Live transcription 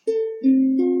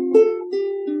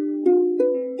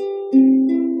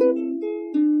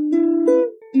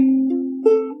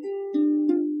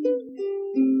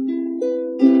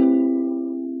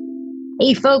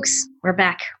Hey folks, we're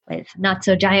back with Not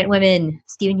So Giant Women,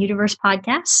 Steven Universe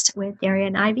podcast with Daria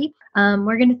and Ivy.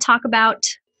 We're going to talk about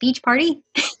beach party.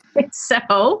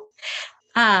 So,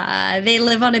 they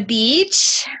live on a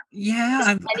beach.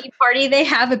 Yeah. Any party they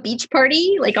have a beach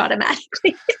party, like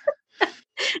automatically.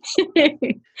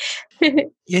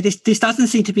 Yeah, this doesn't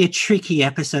seem to be a tricky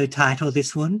episode title,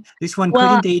 this one. This one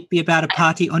could indeed be about a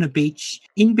party on a beach.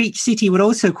 In Beach City would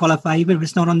also qualify, even if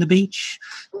it's not on the beach.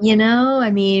 You know, I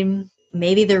mean,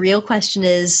 maybe the real question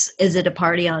is it a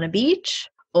party on a beach?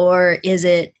 Or is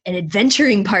it an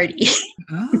adventuring party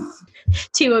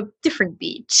to a different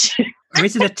beach? Or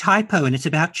is it a typo and it's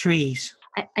about trees?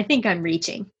 I think I'm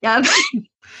reaching. I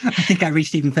think I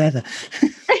reached even further.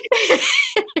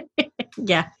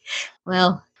 Yeah.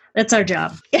 Well, that's our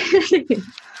job.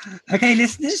 Okay,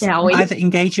 listeners, shall we? Either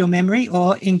engage your memory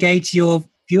or engage your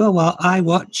viewer while I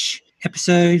watch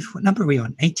episode, what number are we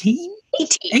on? 18?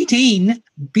 18.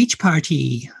 Beach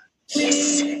Party.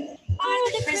 Yes. Are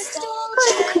the crystal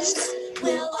gems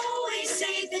will always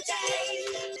save the day.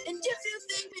 And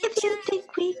if you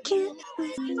think we can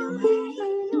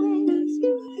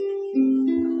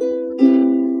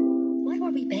What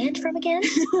were we banned from again?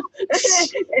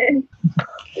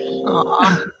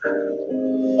 Oh,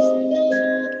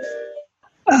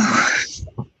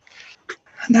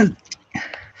 no,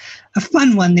 a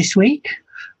fun one this week.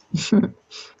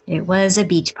 It was a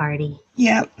beach party.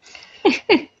 Yeah.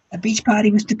 A beach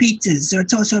party with the pizzas, so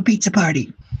it's also a pizza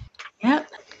party. Yep.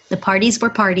 The parties were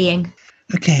partying.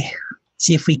 Okay.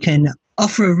 See if we can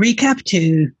offer a recap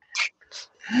to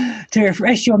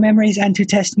refresh your memories and to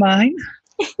test mine.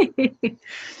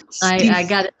 I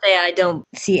gotta say, I don't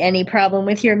see any problem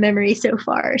with your memory so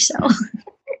far. So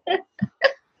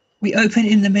we open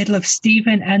in the middle of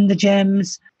Steven and the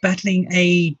Gems battling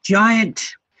a giant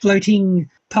floating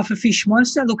pufferfish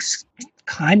monster. Looks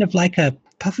kind of like a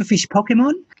pufferfish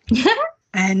Pokemon.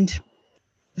 And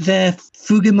the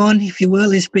Fugimon, if you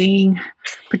will, is being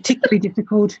particularly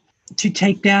difficult to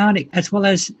take down, as well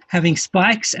as having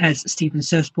spikes. As Steven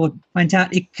Surfboard points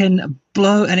out, it can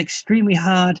blow an extremely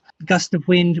hard gust of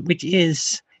wind, which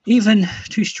is even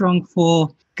too strong for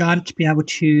Garnet to be able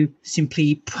to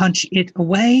simply punch it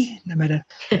away, no matter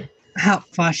how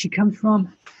far she comes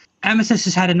from. Amethyst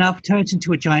has had enough, turns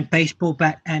into a giant baseball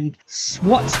bat and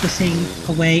swats the thing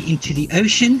away into the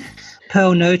ocean.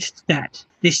 Pearl notes that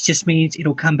this just means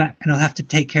it'll come back and I'll have to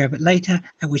take care of it later,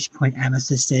 at which point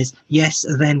Amethyst says, yes,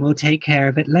 then we'll take care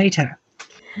of it later.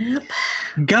 Yep.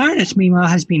 Garnet, meanwhile,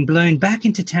 has been blown back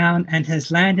into town and has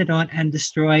landed on and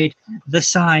destroyed the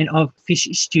sign of Fish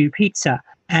Stew Pizza.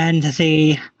 And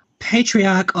the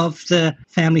patriarch of the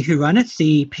family who run it,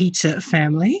 the pizza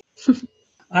family,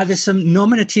 either some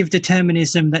nominative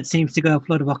determinism that seems to go off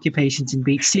a lot of occupations in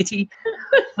Beach City,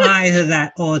 either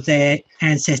that or their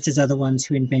ancestors are the ones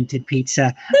who invented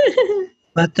pizza.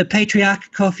 But the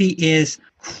patriarch Coffee is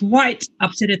quite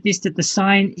upset at this, that the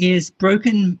sign is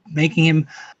broken, making him,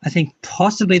 I think,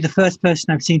 possibly the first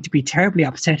person I've seen to be terribly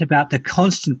upset about the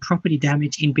constant property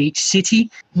damage in Beach City.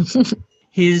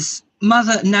 His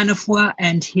mother, Nanafua,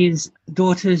 and his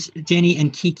daughters, Jenny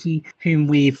and Kiki, whom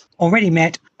we've already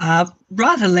met, are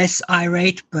rather less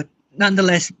irate, but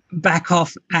nonetheless back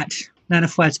off at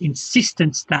Nanafua's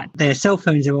insistence that their cell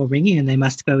phones are all ringing and they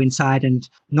must go inside and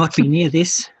not be near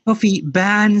this. Coffee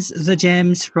bans the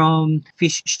Gems from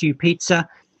Fish Stew Pizza.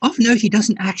 Of note, he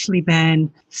doesn't actually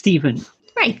ban Steven.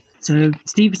 Right. So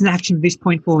Steven's actions from this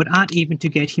point forward aren't even to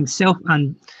get himself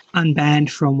unbanned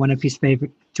from one of his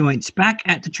favourite joints. Back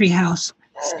at the treehouse,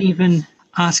 Steven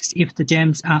asks if the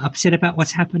Gems are upset about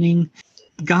what's happening.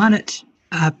 Garnet,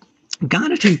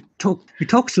 who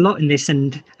talks a lot in this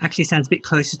and actually sounds a bit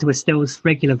closer to Estelle's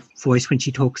regular voice when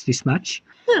she talks this much.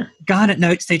 Garnet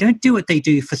notes they don't do what they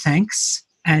do for thanks.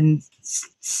 And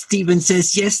Steven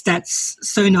says, yes, that's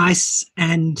so nice,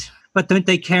 but don't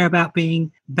they care about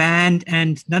being banned?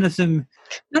 And none of them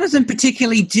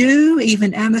particularly do,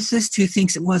 even Amethyst, who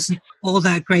thinks it wasn't all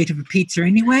that great of a pizza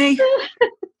anyway.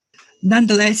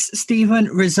 Nonetheless, Steven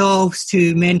resolves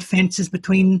to mend fences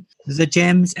between the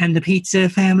Gems and the pizza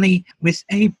family with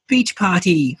a beach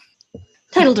party.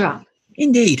 Title drop.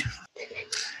 Indeed.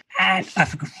 And I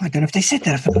don't know if they said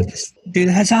that. I forgot to do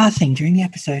the huzzah thing during the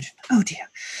episode. Oh, dear.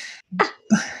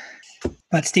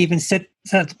 But Steven set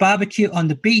up the barbecue on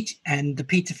the beach and the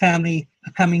pizza family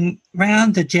are coming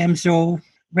round. The Gems are all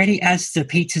ready. As the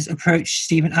pizzas approach,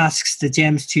 Steven asks the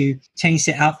Gems to change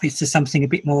their outfits to something a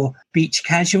bit more beach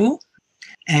casual.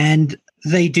 And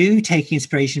they do, take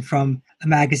inspiration from a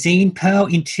magazine. Pearl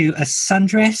into a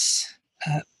sundress.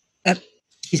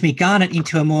 Garnet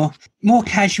into a more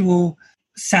casual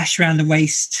sash around the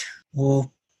waist, or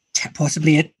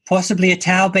possibly possibly a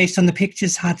towel based on the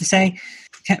pictures, hard to say.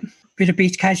 Bit of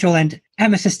beach casual, and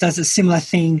Amethyst does a similar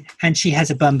thing, and she has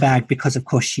a bum bag because, of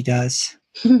course, she does.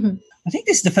 I think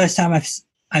this is the first time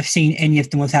I've seen any of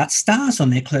them without stars on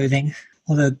their clothing,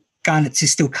 although Garnet's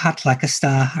is still cut like a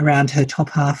star around her top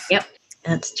half. Yep,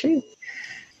 that's true.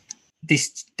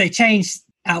 They changed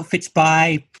outfits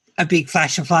by a big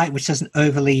flash of light, which doesn't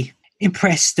overly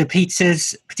impress the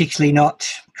pizzas, particularly not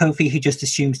Kofi, who just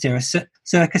assumes they're a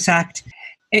circus act.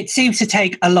 It seems to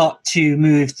take a lot to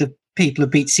move the people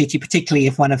of Beach City, particularly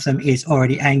if one of them is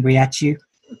already angry at you.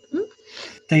 Mm-hmm.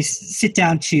 They sit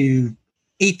down to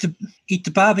eat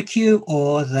the barbecue,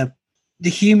 or the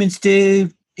humans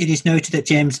do. It is noted that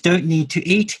gems don't need to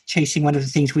eat, chasing one of the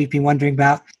things we've been wondering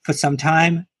about for some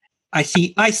time. I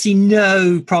see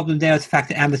no problem there with the fact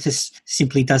that Amethyst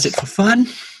simply does it for fun.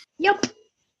 Yep.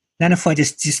 Nanofy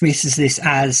just dismisses this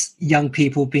as young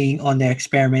people being on their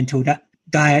experimental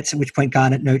diets, at which point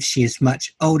Garnet notes she is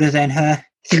much older than her.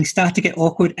 Things start to get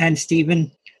awkward, and Stephen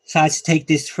decides to take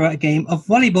this for a game of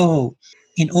volleyball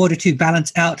in order to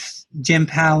balance out gem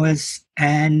powers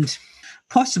and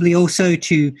possibly also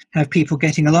to have people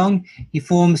getting along. He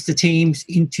forms the teams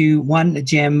into one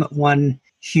gem, one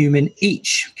human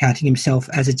each. Counting himself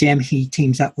as a gem, he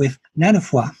teams up with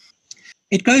Nanofy.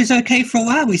 It goes okay for a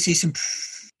while. We see some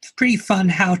pretty fun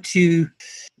how to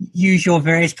use your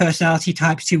various personality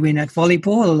types to win at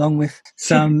volleyball, along with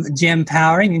some gem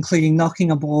powering, including knocking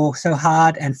a ball so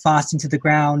hard and fast into the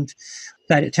ground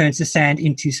that it turns the sand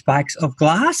into spikes of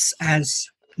glass. As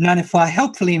Nanofy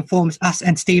helpfully informs us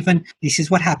and Stephen, this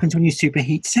is what happens when you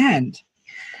superheat sand.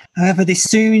 However, this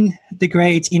soon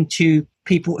degrades into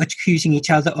people accusing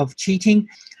each other of cheating.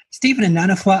 Stephen and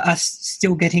Nanofy are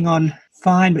still getting on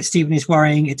fine, but Stephen is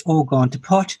worrying it's all gone to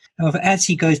pot. However, as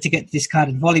he goes to get the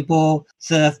discarded volleyball,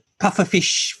 the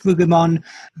pufferfish Fugimon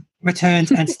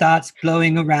returns and starts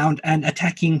blowing around and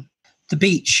attacking the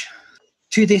beach.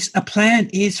 To this, a plan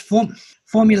is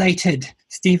formulated.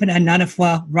 Stephen and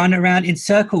Nanofy run around in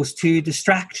circles to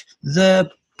distract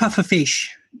the pufferfish.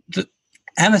 The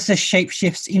Amethyst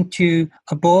shapeshifts into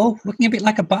a ball, looking a bit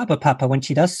like a barber papa when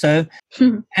she does so,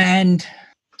 and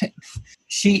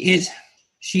she is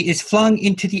flung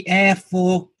into the air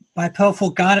by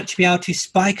powerful Garnet to be able to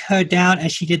spike her down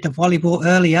as she did the volleyball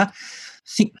earlier,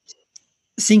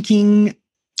 sinking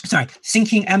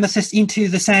Amethyst into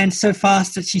the sand so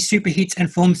fast that she superheats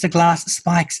and forms the glass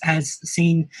spikes as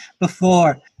seen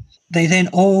before. They then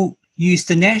all use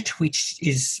the net, which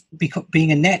is,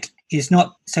 being a net, is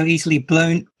not so easily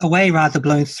blown away, rather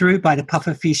blown through by the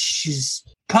pufferfish's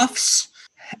puffs.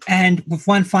 And with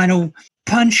one final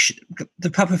punch, the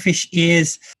pufferfish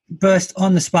is burst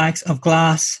on the spikes of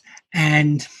glass,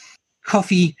 and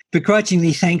Coffee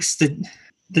begrudgingly thanks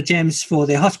the gems for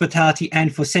their hospitality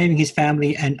and for saving his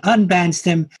family, and unbans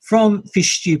them from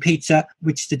Fish Stew Pizza,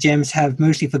 which the gems have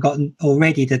mostly forgotten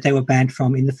already that they were banned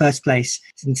from in the first place.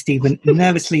 And Stephen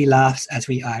nervously laughs as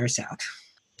we iris out.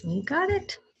 You got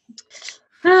it.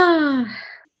 I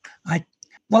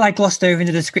glossed over in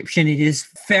the description. It is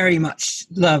very much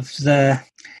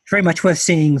very much worth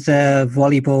seeing the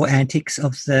volleyball antics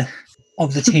of the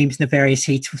teams in the various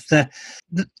heats, with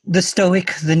the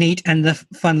stoic, the neat, and the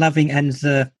fun-loving, and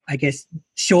the, I guess,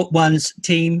 short ones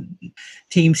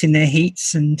teams in their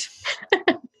heats, and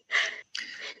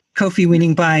Kofi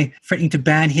winning by threatening to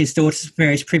ban his daughter's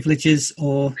various privileges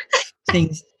or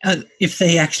things if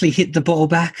they actually hit the ball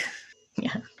back.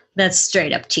 Yeah, that's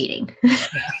straight up cheating.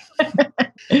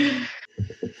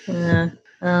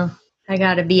 Well, I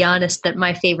gotta be honest that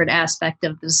my favorite aspect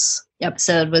of this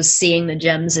episode was seeing the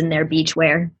gems in their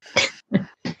beachwear.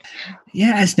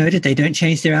 Yeah, as noted, they don't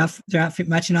change their outfit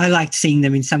much, and I liked seeing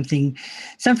them in something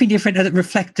different that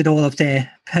reflected all of their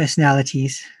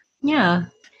personalities. Yeah.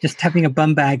 Just having a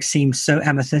bum bag seems so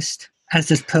Amethyst, as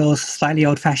does Pearl's slightly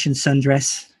old-fashioned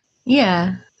sundress.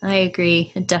 Yeah, I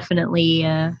agree. It definitely,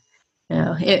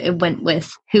 it went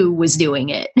with who was doing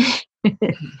it.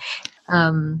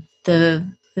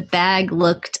 The bag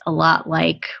looked a lot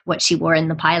like what she wore in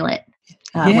the pilot.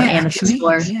 What Amethyst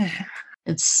wore. Yeah.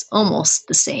 It's almost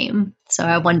the same. So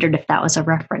I wondered if that was a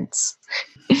reference.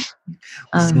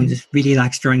 Someone just really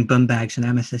likes drawing bum bags on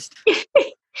Amethyst.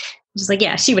 Just like,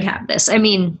 yeah, she would have this. I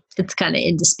mean, it's kind of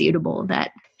indisputable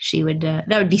that she would, that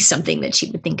would be something that she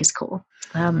would think is cool.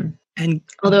 And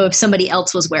although if somebody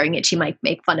else was wearing it, she might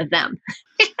make fun of them.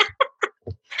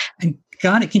 And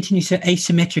Garnet continues her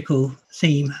asymmetrical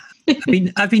theme.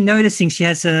 I've been noticing she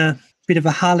has a bit of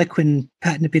a harlequin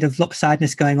pattern, a bit of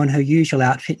lopsidedness going on her usual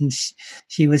outfit, and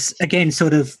she was again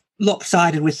sort of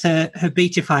lopsided with her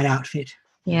beachified outfit.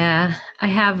 Yeah, I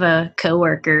have a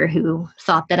coworker who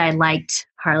thought that I liked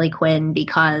Harley Quinn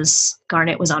because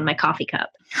Garnet was on my coffee cup,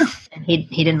 and he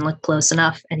didn't look close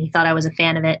enough, and he thought I was a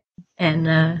fan of it.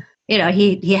 And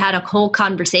he had a whole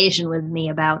conversation with me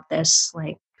about this,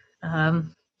 like,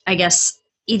 I guess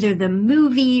either the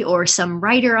movie or some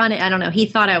writer on it. I don't know. He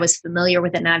thought I was familiar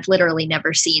with it, and I've literally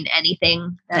never seen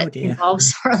anything that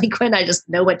involves Harley Quinn. I just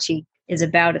know what she is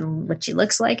about and what she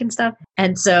looks like and stuff.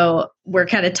 And so we're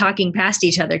kind of talking past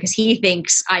each other because he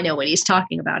thinks I know what he's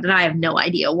talking about, and I have no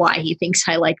idea why he thinks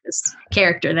I like this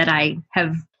character that I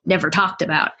have never talked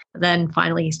about. Then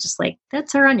finally he's just like,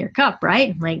 "That's her on your cup, right?"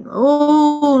 I'm like,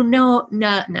 "Oh, no."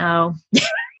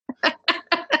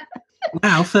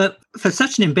 Wow, for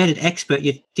such an embedded expert,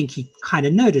 you'd think he kind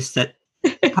of noticed that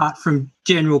apart from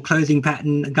general clothing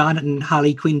pattern, Garnet and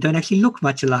Harley Quinn don't actually look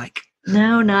much alike.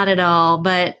 No, not at all.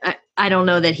 But I don't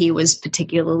know that he was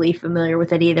particularly familiar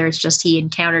with it either. It's just he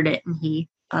encountered it, and he,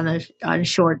 on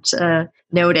short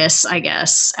notice, I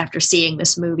guess, after seeing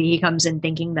this movie, he comes in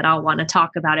thinking that I'll want to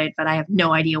talk about it, but I have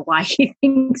no idea why he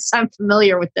thinks I'm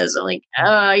familiar with this. I'm like,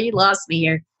 oh, you lost me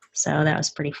here. So that was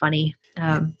pretty funny.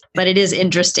 But it is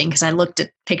interesting because I looked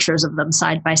at pictures of them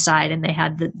side by side, and they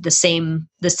had the same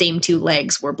two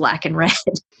legs were black and red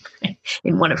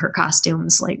in one of her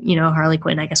costumes. Like, Harley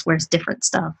Quinn, I guess, wears different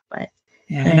stuff. But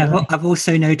yeah, and I've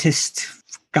also noticed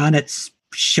Garnet's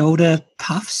shoulder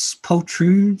puffs,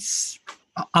 poltroons,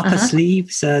 upper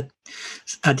sleeves are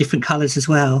different colors as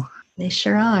well. They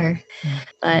sure are.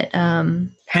 But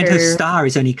and her star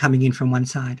is only coming in from one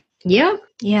side. Yeah,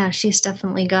 she's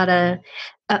definitely got a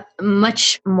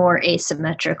much more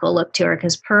asymmetrical look to her,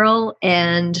 because Pearl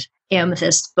and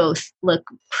Amethyst both look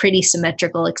pretty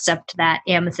symmetrical, except that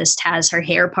Amethyst has her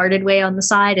hair parted way on the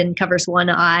side and covers one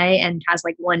eye and has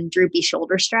like one droopy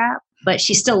shoulder strap, but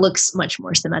she still looks much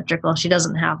more symmetrical. She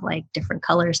doesn't have like different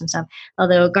colors and stuff,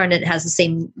 although Garnet has the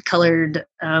same colored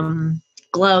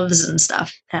gloves and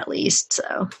stuff, at least.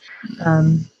 So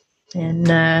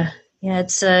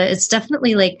it's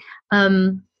definitely like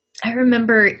I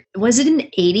remember, was it in the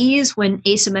 80s when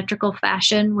asymmetrical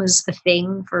fashion was a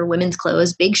thing for women's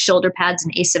clothes? Big shoulder pads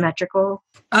and asymmetrical.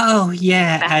 Oh,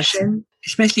 yeah. Fashion.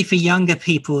 Especially for younger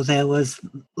people, there was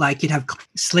like, you'd have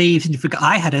sleeves. And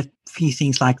I had a few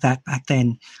things like that back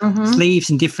then. Mm-hmm. Sleeves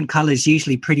in different colors,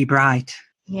 usually pretty bright.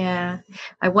 Yeah.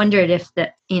 I wondered if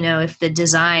the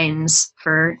designs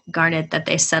for Garnet that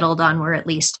they settled on were at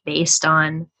least based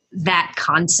on that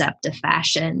concept of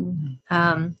fashion.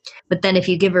 But then if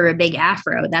you give her a big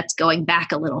afro, that's going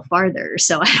back a little farther.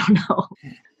 So I don't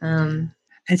know.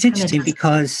 It's interesting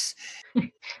because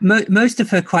most of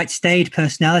her quite staid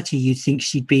personality, you'd think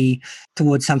she'd be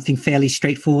towards something fairly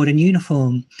straightforward and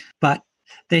uniform. But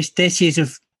there she is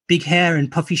with big hair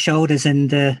and puffy shoulders,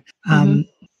 and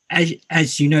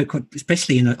as you know,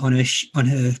 especially on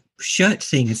her shirt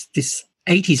thing, it's this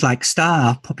 80s like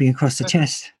star popping across the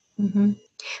chest. Mm-hmm.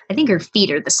 I think her feet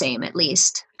are the same, at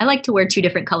least. I like to wear 2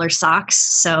 different color socks,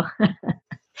 so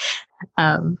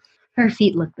her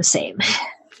feet look the same.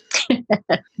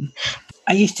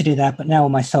 I used to do that, but now all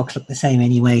my socks look the same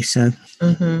anyway. So,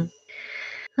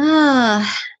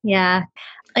 yeah.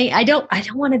 I don't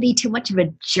want to be too much of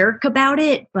a jerk about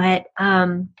it, but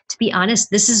to be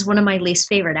honest, this is one of my least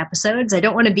favorite episodes. I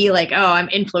don't want to be like, oh, I'm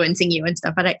influencing you and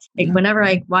stuff, but whenever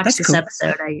I watch this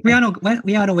episode, we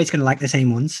aren't always going to like the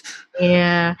same ones.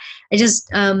 Yeah, I just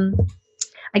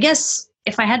I guess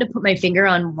if I had to put my finger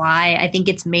on why, I think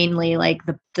it's mainly like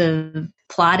the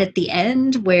plot at the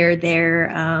end where they're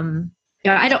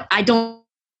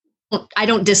I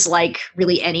don't dislike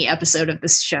really any episode of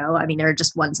this show. I mean, there are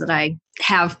just ones that I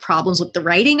have problems with the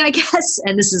writing, I guess.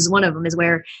 And this is one of them, is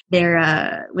where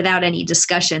they're, without any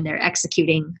discussion, they're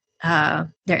executing a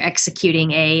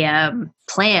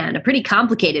plan, a pretty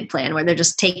complicated plan, where they're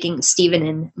just taking, Steven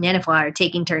and Nanifly are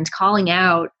taking turns calling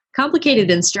out complicated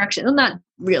instruction. Well, not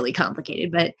really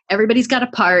complicated, but everybody's got a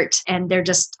part, and they're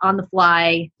just on the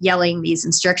fly yelling these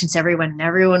instructions to everyone. And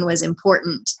everyone was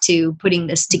important to putting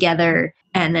this together.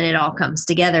 And then it all comes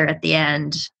together at the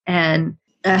end. And,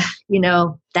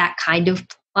 that kind of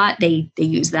plot, they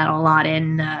use that a lot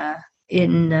in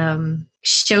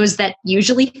shows that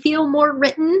usually feel more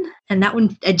written. And that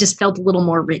one, it just felt a little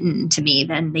more written to me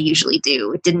than they usually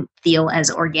do. It didn't feel as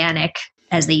organic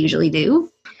as they usually do.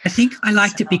 I think I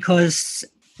liked it because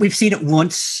we've seen it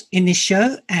once in this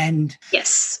show. And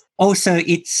yes, also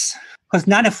it's because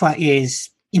Nanifly is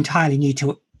entirely new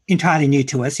to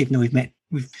us, even though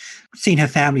we've seen her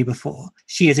family before.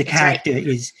 She as a character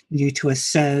is new to us.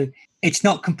 So it's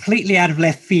not completely out of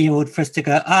left field for us to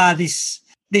go,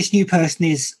 this new person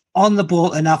is on the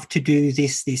ball enough to do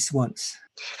this once.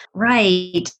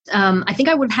 Right. I think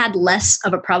I would have had less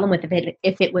of a problem with it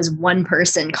if it was one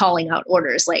person calling out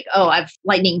orders like, oh, I've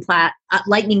lightning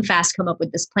fast come up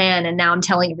with this plan and now I'm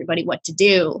telling everybody what to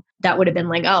do. That would have been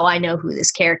like, oh, I know who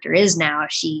this character is now.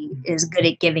 She is good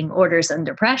at giving orders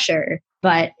under pressure.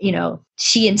 But,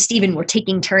 she and Steven were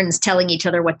taking turns telling each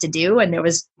other what to do. And there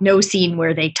was no scene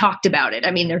where they talked about it.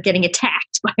 I mean, they're getting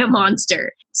attacked by a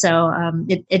monster. So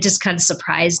it just kind of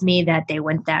surprised me that they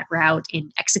went that route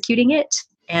in executing it.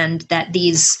 And that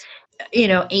these,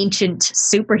 ancient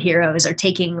superheroes are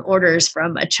taking orders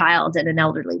from a child and an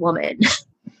elderly woman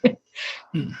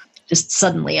just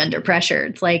suddenly under pressure.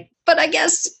 It's like, but I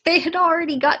guess they had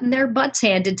already gotten their butts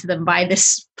handed to them by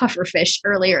this pufferfish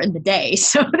earlier in the day.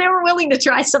 So they were willing to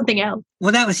try something else.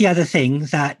 Well, that was the other thing,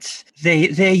 that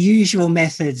their usual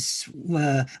methods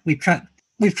were, we've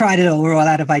tried it all, we're all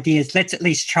out of ideas. Let's at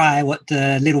least try what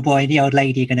the little boy and the old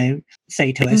lady are going to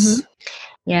say to us.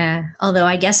 Yeah, although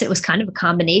I guess it was kind of a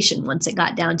combination once it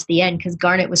got down to the end, because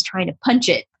Garnet was trying to punch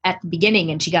it at the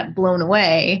beginning and she got blown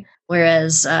away.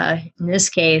 Whereas in this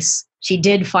case, she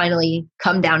did finally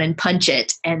come down and punch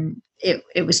it. And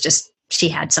it was just, she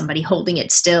had somebody holding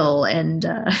it still. And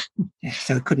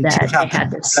so it couldn't tilt up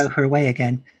and blow her away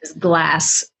again. This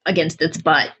glass against its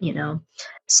butt,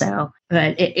 So,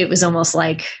 but it was almost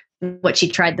like what she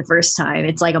tried the first time.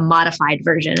 It's like a modified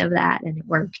version of that, and it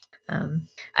worked.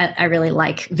 I really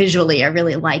like visually. I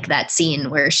really like that scene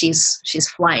where she's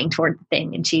flying toward the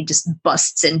thing and she just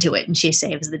busts into it and she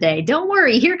saves the day. Don't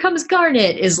worry, here comes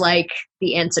Garnet is like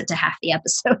the answer to half the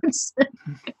episodes.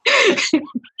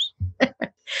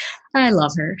 I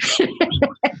love her.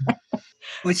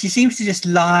 Well, she seems to just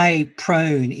lie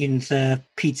prone in the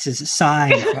pizza's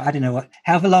side for, I don't know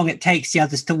however long it takes the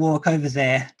others to walk over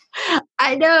there.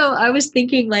 I know. I was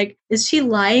thinking, like, is she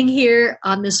lying here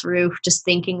on this roof just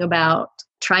thinking about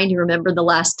trying to remember the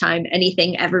last time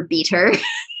anything ever beat her?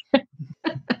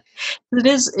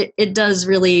 It does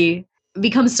really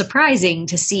become surprising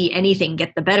to see anything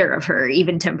get the better of her,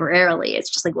 even temporarily. It's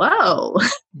just like, whoa,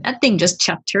 that thing just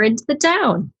chucked her into the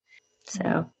town.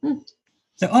 So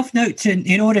off note,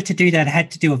 in order to do that, I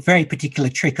had to do a very particular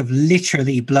trick of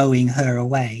literally blowing her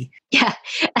away. Yeah.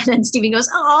 And then Steven goes,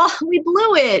 oh, we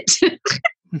blew it.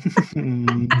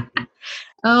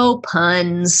 Oh,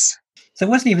 puns. So it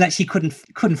wasn't even that she couldn't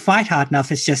fight hard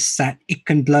enough. It's just that it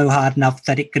can blow hard enough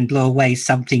that it can blow away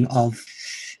something of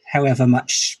however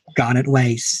much Garnet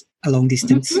weighs a long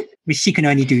distance, which she can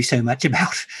only do so much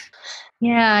about.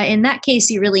 Yeah. In that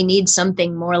case, you really need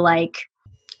something more like,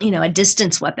 a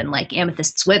distance weapon like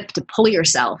Amethyst's whip to pull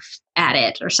yourself at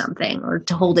it or something, or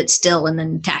to hold it still and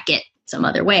then attack it some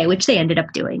other way, which they ended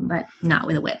up doing, but not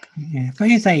with a whip. Yeah,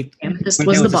 Amethyst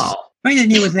was the ball. Maybe they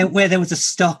knew where there was a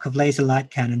stock of laser light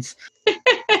cannons.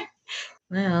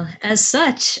 Well, as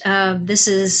such, this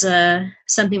is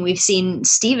something we've seen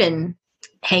Steven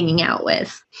hanging out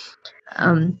with.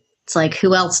 It's like,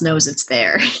 who else knows it's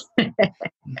there?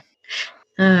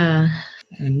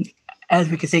 And as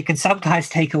we can see, it can sometimes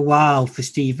take a while for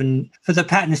the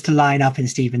patterns to line up in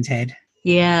Steven's head.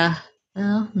 Yeah.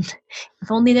 Well,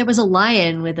 if only there was a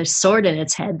lion with a sword in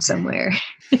its head somewhere.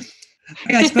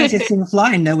 I suppose it's a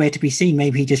lion nowhere to be seen.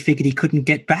 Maybe he just figured he couldn't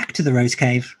get back to the Rose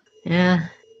Cave. Yeah,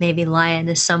 maybe Lion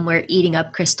is somewhere eating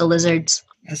up crystal lizards.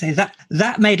 I say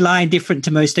that made Lion different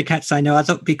to most of the cats I know. I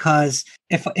thought, because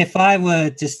if I were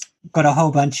just got a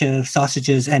whole bunch of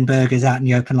sausages and burgers out in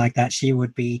the open like that, she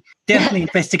would be definitely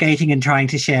investigating and trying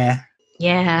to share.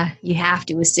 Yeah, you have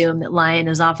to assume that Lion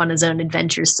is off on his own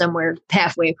adventures somewhere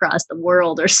halfway across the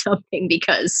world or something,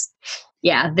 because,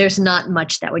 yeah, there's not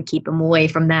much that would keep him away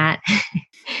from that.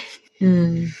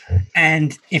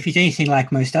 And if he's anything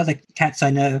like most other cats I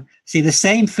know, see, the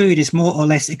same food is more or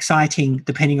less exciting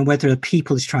depending on whether a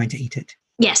people is trying to eat it.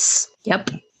 Yes. Yep.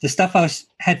 The stuff I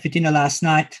had for dinner last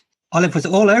night, Olive was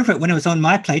all over it when it was on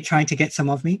my plate trying to get some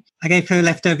of me. I gave her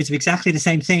leftovers of exactly the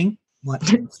same thing.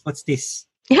 What's this?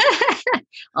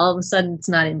 All of a sudden, it's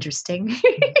not interesting.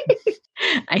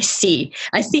 I see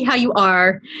how you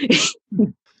are,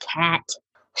 cat.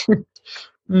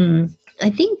 I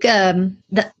think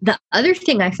the other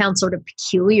thing I found sort of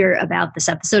peculiar about this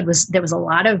episode was there was a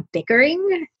lot of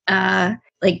bickering,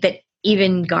 like that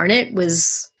even Garnet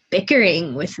was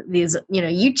bickering with these,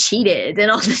 you cheated and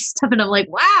all this stuff. And I'm like,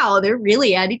 wow, they're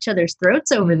really at each other's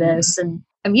throats over this. And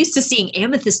I'm used to seeing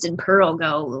Amethyst and Pearl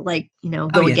go against each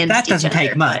other. That doesn't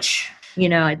take much.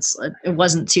 It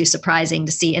wasn't too surprising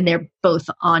to see. And they're both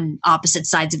on opposite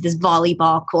sides of this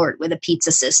volleyball court with a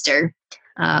pizza sister.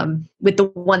 with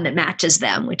the one that matches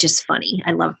them, which is funny.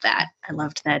 I loved that. I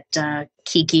loved that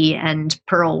Kiki and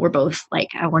Pearl were both like,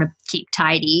 I want to keep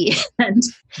tidy. And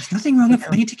there's nothing wrong with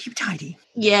wanting to keep tidy.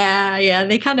 yeah,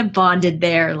 they kind of bonded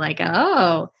there, like,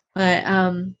 oh, but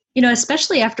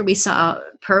especially after we saw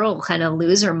Pearl kind of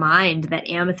lose her mind that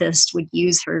Amethyst would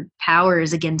use her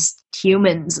powers against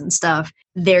humans and stuff.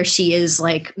 There she is,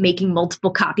 like, making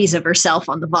multiple copies of herself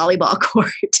on the volleyball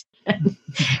court,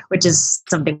 which is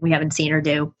something we haven't seen her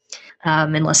do,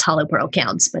 unless Hollow Pearl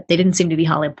counts. But they didn't seem to be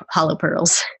hollow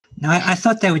pearls. No, I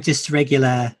thought they were just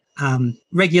regular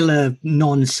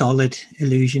non-solid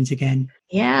illusions again.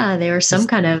 Yeah, they were some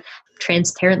kind of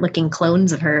transparent-looking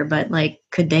clones of her, but, like,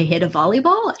 could they hit a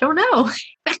volleyball? I don't know.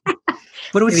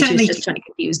 But it was certainly just trying to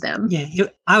confuse them. Yeah,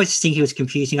 I was thinking it was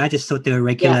confusing. I just thought they were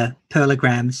regular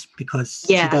perlograms because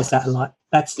she does that a lot.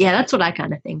 That's what I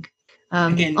kind of think.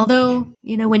 Although,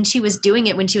 when she was doing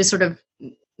it, when she was sort of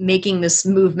making this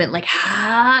movement like,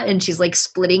 and she's like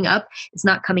splitting up, it's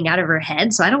not coming out of her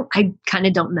head. So I kind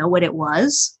of don't know what it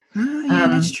was.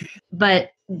 That's true.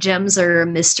 But gems are a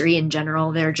mystery in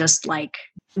general. They're just like,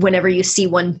 whenever you see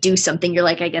one do something, you're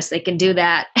like, I guess they can do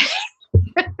that.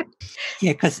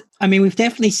 Yeah, because, we've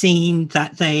definitely seen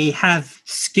that they have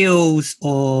skills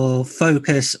or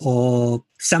focus or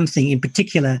something in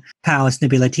particular powers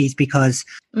and abilities because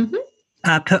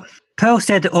Pearl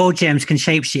said that all gems can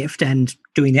shapeshift, and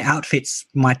doing their outfits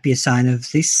might be a sign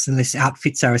of this, unless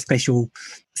outfits are a special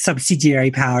subsidiary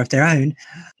power of their own.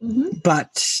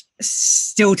 But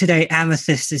still today,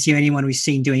 Amethyst is the only one we've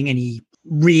seen doing any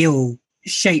real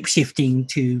shape-shifting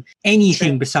to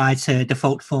anything besides her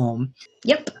default form.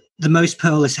 Yep. The most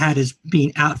Pearl has had has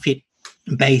been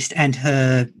outfit-based and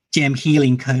her gem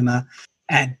healing coma.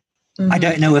 And I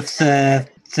don't know if the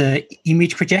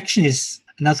image projection is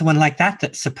another one like that,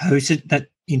 that supposed that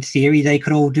in theory they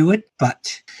could all do it,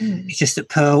 but it's just that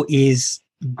Pearl is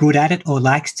good at it or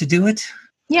likes to do it.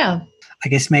 Yeah. I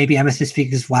guess maybe Amethyst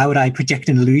figures, why would I project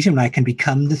an illusion when I can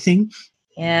become the thing?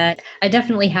 Yeah, I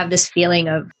definitely have this feeling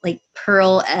of like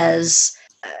Pearl as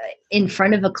in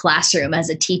front of a classroom as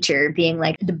a teacher being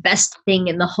like, the best thing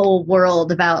in the whole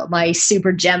world about my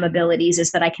super gem abilities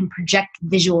is that I can project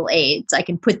visual aids. I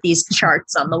can put these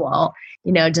charts on the wall,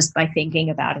 just by thinking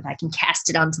about it. I can cast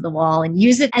it onto the wall and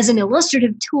use it as an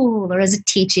illustrative tool or as a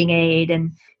teaching aid.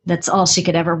 And that's all she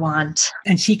could ever want.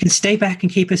 And she can stay back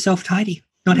and keep herself tidy,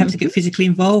 not have to get physically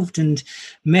involved and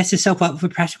mess herself up with a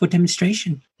practical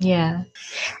demonstration. Yeah.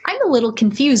 I'm a little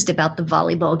confused about the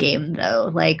volleyball game, though.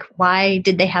 Like, why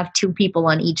did they have two people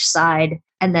on each side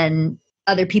and then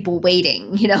other people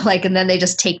waiting, and then they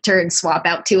just take turns, swap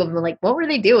out two of them. Like, what were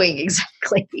they doing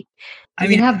exactly? You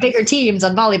can have bigger teams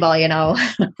on volleyball,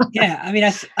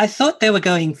 Yeah, I thought they were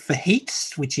going for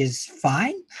heats, which is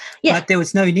fine, but there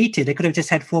was no need to. They could have just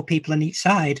had four people on each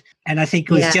side. And I think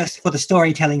it was just for the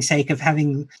storytelling sake of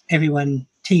having everyone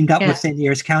teamed up with their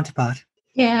nearest counterpart.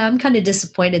 Yeah, I'm kind of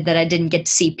disappointed that I didn't get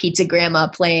to see Pizza Grandma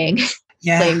playing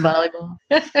volleyball.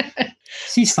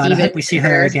 She's fun. I hope we see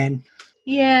her again.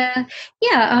 Yeah.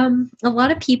 A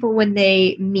lot of people, when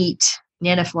they meet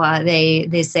Nanafla,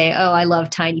 they say, "Oh, I love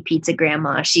Tiny Pizza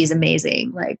Grandma. She's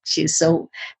amazing. Like, she's so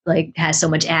has so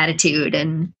much attitude,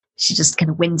 and she just kind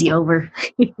of wins you over."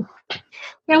 Yeah.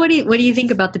 What do you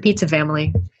think about the Pizza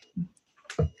family?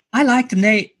 I like them.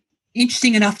 They're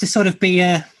interesting enough to sort of be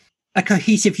a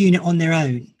cohesive unit on their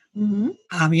own.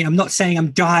 I'm not saying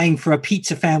I'm dying for a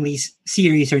Pizza Family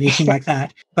series or anything like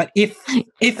that, but if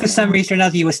for some reason or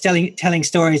another you were telling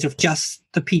stories of just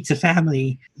the Pizza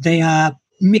Family, they are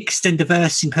mixed and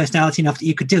diverse in personality enough that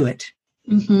you could do it.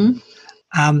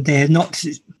 They're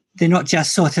not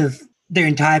just sort of their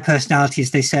entire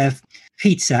personalities. They serve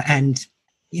pizza, and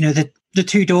the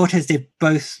two daughters, they're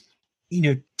both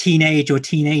teenage or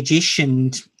teenage-ish,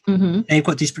 and they've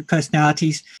got disparate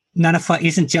personalities. Nanafla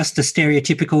isn't just a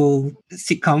stereotypical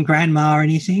sitcom grandma or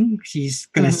anything. She's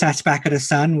going to sass back at her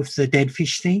son with the dead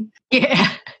fish thing.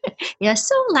 Yeah. You're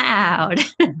so loud.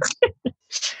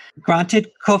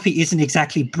 Granted, Coffee isn't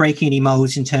exactly breaking any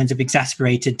molds in terms of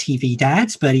exasperated TV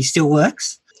dads, but he still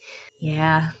works.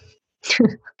 Yeah.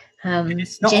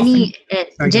 Jenny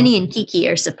and Kiki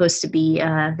are supposed to be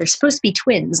they're supposed to be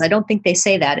twins. I don't think they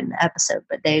say that in the episode,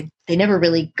 but they never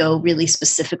really go really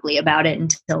specifically about it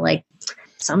until like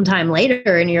sometime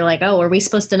later, and you're like, oh, are we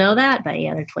supposed to know that? But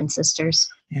yeah, they're twin sisters.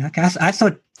 Yeah, okay. I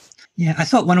thought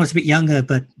one was a bit younger,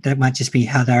 but that might just be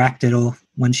how they're acted, or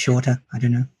one's shorter. I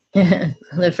don't know.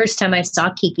 The first time I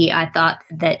saw Kiki, I thought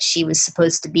that she was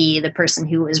supposed to be the person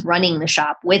who was running the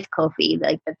shop with Kofi,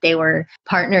 like that they were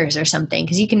partners or something.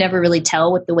 Because you can never really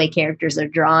tell with the way characters are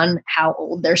drawn how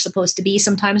old they're supposed to be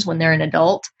sometimes when they're an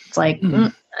adult. It's like,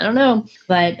 I don't know.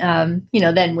 But,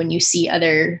 then when you see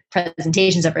other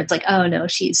presentations of her, it's like, oh, no,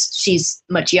 she's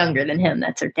much younger than him.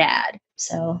 That's her dad.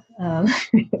 So, yeah,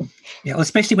 well,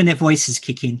 especially when their voices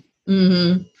kick in.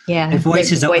 Mm-hmm. Yeah. Their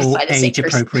voices are all age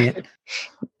appropriate.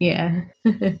 Yeah.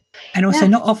 And also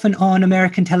not often on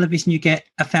American television you get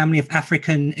a family of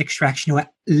African extraction or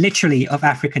literally of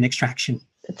African extraction.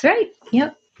 That's right.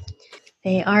 Yep.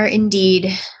 They are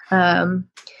indeed, from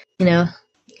Ghana.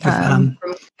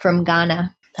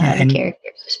 The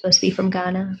characters are supposed to be from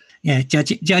Ghana. Yeah,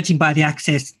 judging by the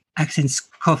accents,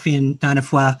 Kofi and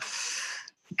Danafwa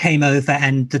came over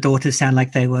and the daughters sound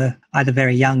like they were either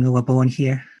very young or were born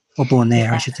here. Or born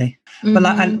there, I should say.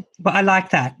 Mm-hmm. But I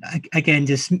like that. Again,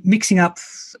 just mixing up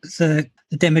the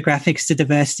demographics, the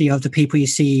diversity of the people you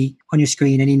see on your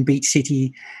screen and in Beach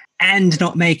City, and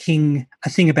not making a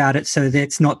thing about it so that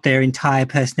it's not their entire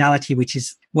personality, which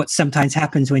is what sometimes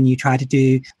happens when you try to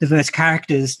do diverse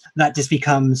characters. That just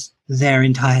becomes their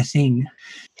entire thing.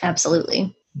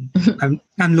 Absolutely.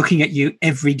 I'm looking at you,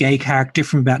 every gay character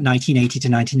from about 1980 to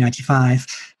 1995.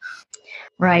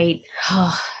 Right.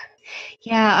 Oh.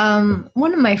 Yeah,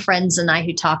 one of my friends and I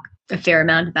who talk a fair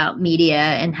amount about media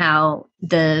and how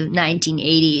the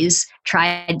 1980s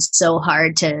tried so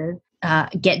hard to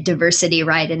get diversity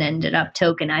right and ended up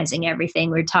tokenizing everything.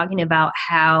 We're talking about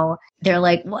how they're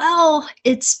like, well,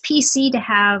 it's PC to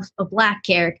have a Black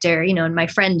character, and my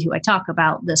friend who I talk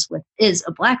about this with is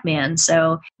a Black man.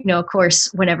 So, of course,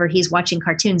 whenever he's watching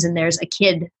cartoons and there's a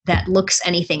kid that looks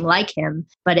anything like him,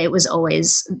 but it was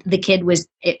always, the kid was,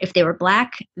 if they were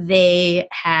Black, they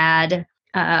had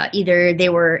either they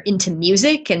were into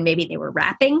music and maybe they were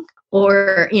rapping,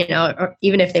 or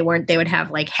even if they weren't, they would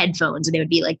have like headphones and they would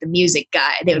be like the music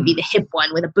guy. They would be the hip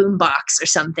one with a boombox or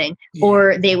something,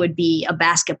 or they would be a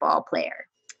basketball player.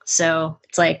 So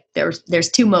it's like there's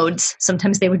two modes.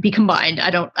 Sometimes they would be combined.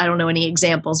 I don't know any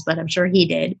examples, but I'm sure he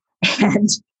did. And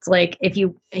it's like, if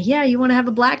you want to have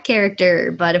a Black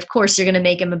character, but of course you're going to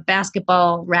make him a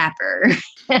basketball rapper.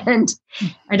 And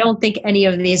I don't think any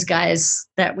of these guys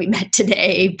that we met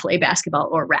today play basketball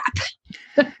or rap.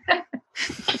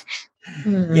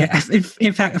 Yeah,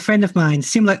 in fact, a friend of mine,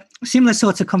 similar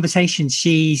sorts of conversations.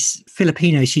 She's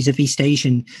Filipino, she's of East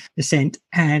Asian descent,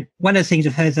 and one of the things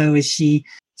of her though is she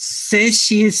says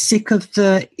she is sick of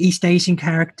the East Asian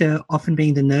character often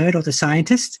being the nerd or the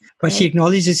scientist, but she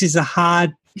acknowledges this is a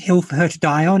hard hill for her to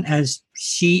die on, as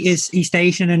she is East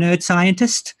Asian, a nerd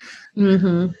scientist.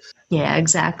 Mm-hmm. Yeah,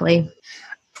 exactly.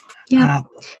 Yeah.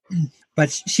 But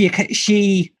she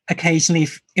occasionally,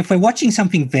 if we're watching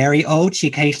something very old, she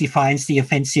occasionally finds the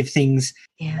offensive things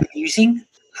amusing.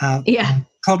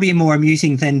 Probably more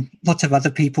amusing than lots of other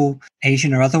people,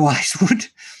 Asian or otherwise, would.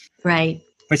 Right.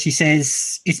 But she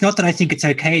says, it's not that I think it's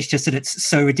okay, it's just that it's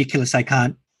so ridiculous I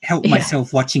can't help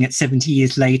myself watching it 70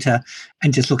 years later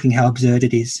and just looking how absurd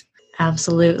it is.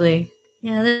 Absolutely.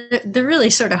 Yeah, the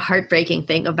really sort of heartbreaking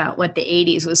thing about what the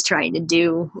 80s was trying to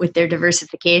do with their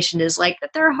diversification is like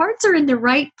that their hearts are in the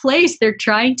right place. They're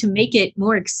trying to make it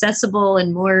more accessible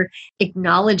and more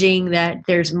acknowledging that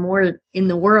there's more in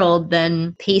the world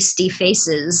than pasty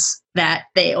faces that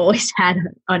they always had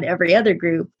on every other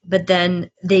group. But then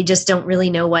they just don't really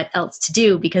know what else to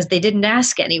do because they didn't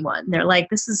ask anyone. They're like,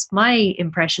 this is my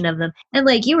impression of them. And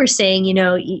like you were saying, you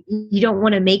don't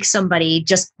want to make somebody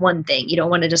just one thing. You don't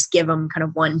want to just give them kind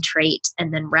of one trait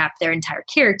and then wrap their entire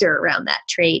character around that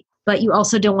trait. But you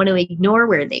also don't want to ignore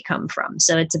where they come from.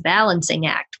 So it's a balancing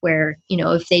act where,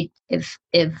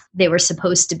 if they were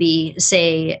supposed to be,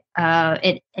 say,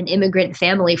 an immigrant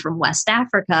family from West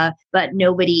Africa, but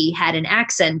nobody had an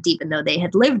accent, even though they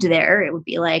had lived there, it would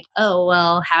be like, oh,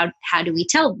 well, how do we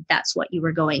tell that's what you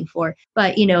were going for?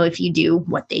 But, if you do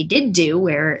what they did do,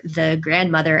 where the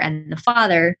grandmother and the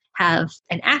father have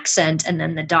an accent and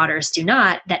then the daughters do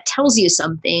not, that tells you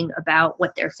something about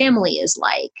what their family is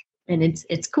like. And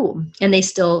it's cool. And they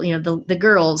still,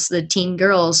 the teen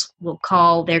girls will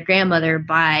call their grandmother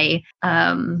by,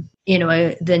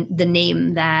 the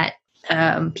name that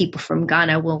people from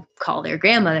Ghana will call their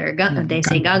grandmother. They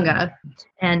say Ganga.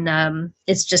 And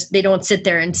it's just, they don't sit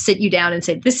there and sit you down and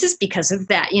say, this is because of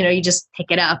that. You just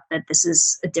pick it up that this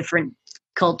is a different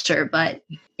culture, but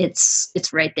it's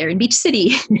right there in Beach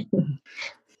City.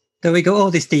 So we go all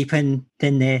this deep, and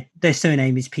then their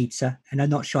surname is Pizza, and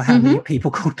I'm not sure how many people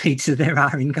called Pizza there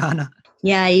are in Ghana.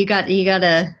 Yeah, you got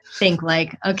to think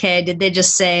like, okay, did they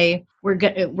just say, we're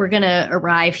gonna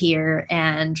arrive here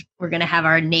and we're gonna have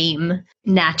our name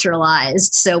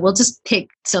naturalized. So we'll just pick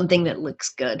something that looks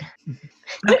good.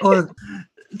 or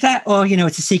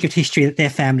it's a secret history that their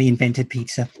family invented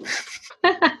pizza.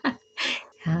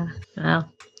 Well,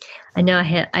 I know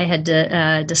I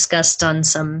had discussed on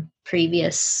some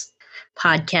previous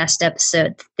podcast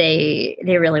episode that they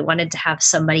really wanted to have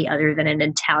somebody other than an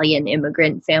Italian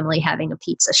immigrant family having a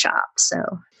pizza shop.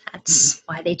 So that's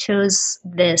why they chose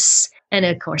this. And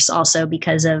of course, also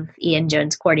because of Ian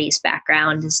Jones-Quartey's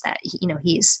background, is that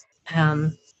he's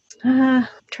trying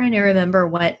to remember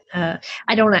what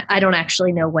I don't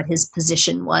actually know what his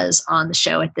position was on the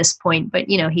show at this point, but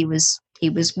he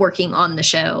was working on the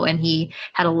show, and he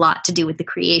had a lot to do with the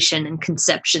creation and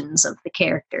conceptions of the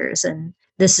characters. And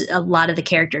a lot of the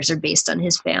characters are based on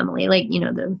his family. Like,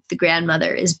 the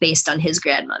grandmother is based on his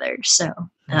grandmother. So,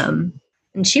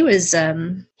 and she was,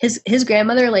 his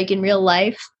grandmother, like in real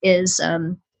life, is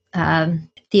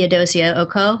Theodosia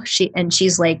Oko.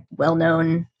 She's like well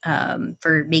known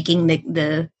for making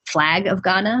the flag of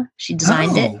Ghana. She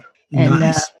designed it. And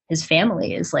nice. His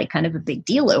family is like kind of a big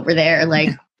deal over there. Like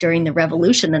during the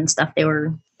revolution and stuff, they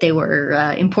were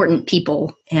important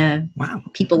people, Wow.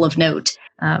 people of note.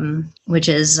 Which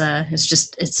is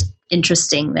it's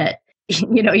interesting that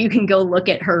you can go look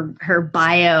at her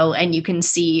bio and you can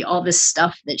see all this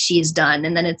stuff that she's done,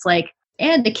 and then it's like,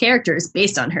 and the character is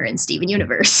based on her in Steven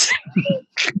Universe.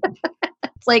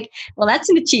 It's like, well, that's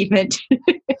an achievement.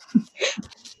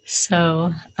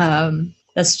 So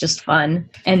that's just fun,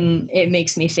 and it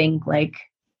makes me think, like,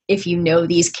 if you know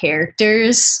these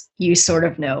characters, you sort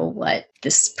of know what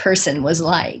this person was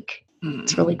like.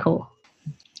 It's really cool.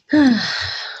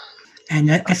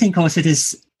 And I think also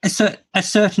there's a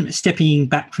certain, stepping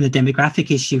back from the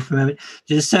demographic issue for a moment,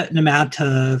 there's a certain amount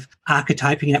of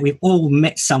archetyping that we've all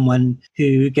met someone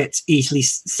who gets easily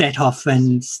set off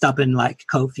and stubborn like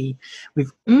Kofi.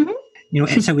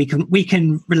 And so we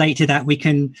can relate to that. We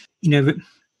can,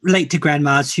 relate to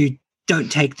grandmas who don't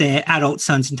take their adult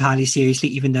sons entirely seriously,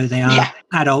 even though they are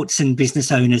adults and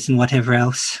business owners and whatever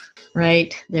else.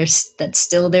 Right. That's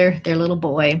still their little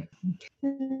boy.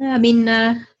 I mean,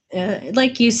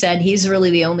 like you said, he's really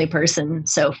the only person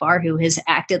so far who has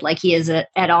acted like he is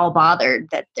at all bothered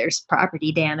that there's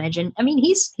property damage. And I mean,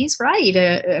 he's right.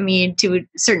 I mean, to a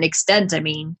certain extent, I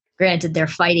mean, granted, they're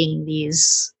fighting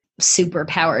these super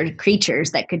powered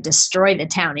creatures that could destroy the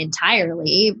town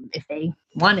entirely if they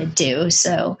wanted to.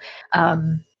 So,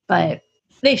 but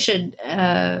they should,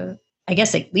 I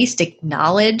guess, at least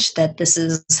acknowledge that this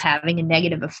is having a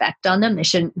negative effect on them. They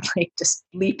shouldn't like just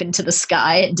leap into the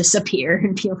sky and disappear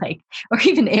and be like, or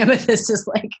even Amethyst is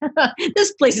like,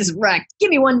 this place is wrecked. Give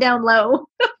me one down low.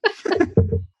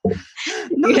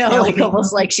 Like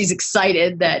almost like she's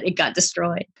excited that it got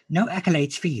destroyed. No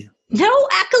accolades for you. No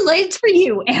accolades for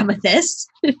you, Amethyst.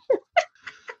 And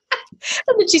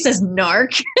then she says,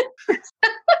 narc.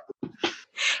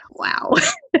 Wow.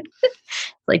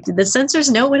 Like, did the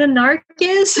censors know what a narc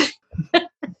is?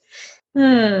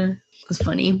 It was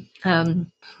funny.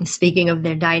 Speaking of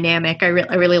their dynamic, I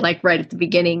really like right at the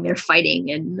beginning, they're fighting,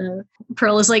 and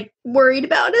Pearl is like worried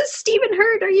about, is Steven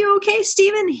hurt? Are you okay,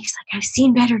 Steven? He's like, I've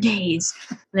seen better days.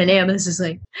 And then Amethyst is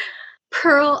like,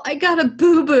 Pearl, I got a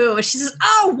boo-boo. She says,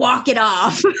 oh, walk it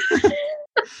off.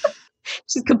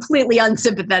 She's completely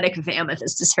unsympathetic if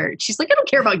Amethyst is hurt. She's like, I don't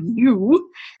care about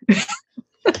you.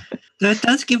 That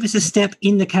does give us a step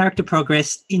in the character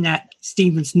progress, in that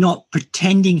Steven's not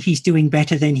pretending he's doing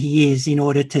better than he is in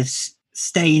order to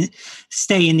stay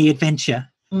in the adventure.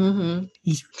 Mm-hmm.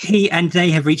 He and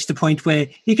they have reached the point where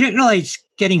he can acknowledge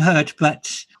getting hurt,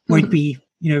 but won't be,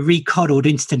 recoddled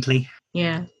instantly.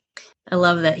 Yeah. I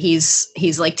love that he's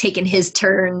like taking his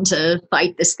turn to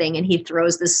fight this thing, and he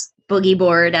throws this boogie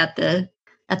board at the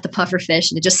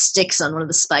pufferfish, and it just sticks on one of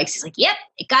the spikes. He's like, yep,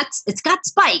 it's got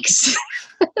spikes.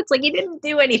 It's like, he didn't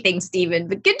do anything, Steven,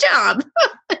 but good job.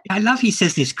 I love he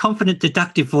says this confident,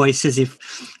 deductive voice, as if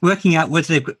working out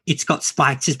whether it's got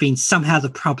spikes has been somehow the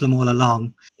problem all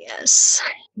along. Yes.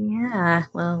 Yeah.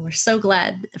 Well, we're so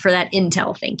glad for that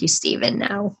intel. Thank you, Steven.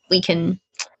 Now we can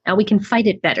fight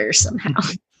it better somehow.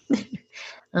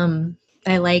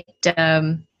 I liked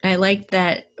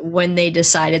that when they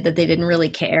decided that they didn't really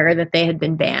care that they had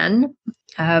been banned.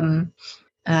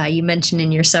 You mentioned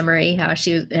in your summary how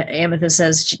Amethyst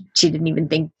says she didn't even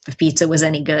think the pizza was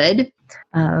any good.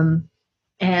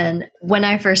 And when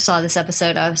I first saw this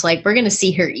episode, I was like, we're going to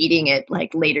see her eating it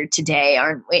like later today,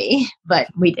 aren't we? But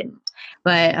we didn't.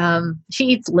 But she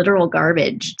eats literal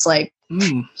garbage. It's like,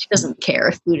 she doesn't care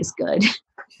if food is good.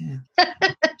 Yeah.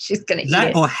 She's going to eat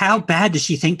it. Or how bad does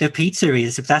she think the pizza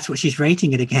is, if that's what she's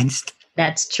rating it against?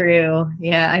 That's true.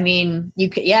 Yeah. I mean, you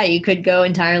could go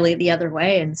entirely the other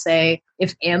way and say,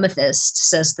 if Amethyst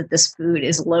says that this food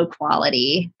is low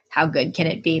quality, how good can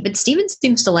it be? But Steven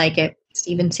seems to like it.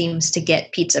 Steven seems to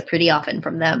get pizza pretty often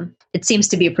from them. It seems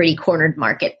to be a pretty cornered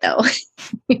market, though.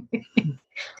 I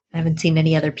haven't seen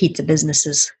any other pizza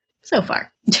businesses so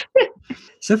far.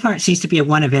 So far, it seems to be a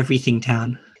one of everything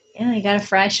town. Yeah, we got a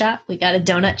fry shop, we got a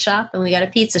donut shop, and we got a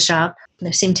pizza shop.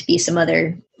 There seem to be some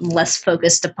other less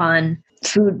focused upon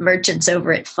food merchants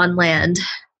over at Funland.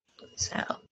 So,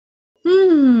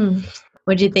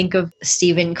 what do you think of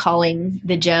Steven calling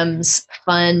the gems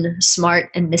fun, smart,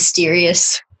 and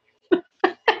mysterious?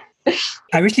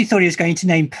 I originally thought he was going to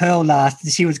name Pearl last,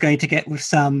 and she was going to get with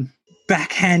some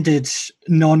backhanded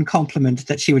non-compliment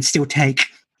that she would still take.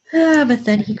 But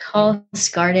then he calls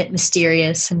Garnet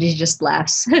mysterious, and he just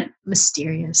laughs.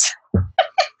 Mysterious.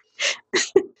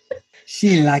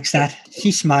 She likes that.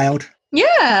 She smiled.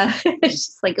 Yeah.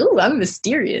 She's like, ooh, I'm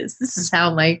mysterious. This is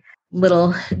how my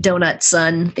little donut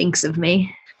son thinks of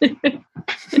me.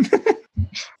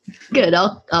 Good.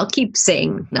 I'll keep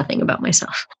saying nothing about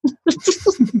myself.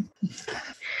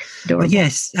 But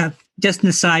yes, just an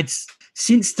aside,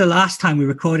 since the last time we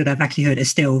recorded, I've actually heard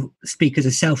Estelle speak as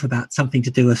herself about something to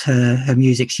do with her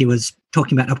music. She was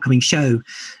talking about an upcoming show.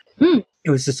 It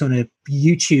was a sort of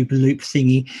YouTube loop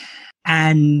thingy.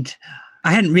 And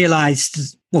I hadn't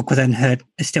realized, well, because I hadn't heard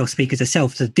Estelle speak as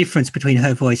herself, the difference between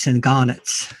her voice and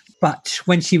Garnet's. But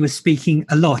when she was speaking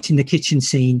a lot in the kitchen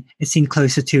scene, it seemed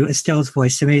closer to Estelle's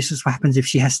voice. So maybe this is what happens if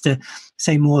she has to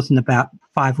say more than about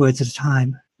 5 words at a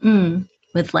time.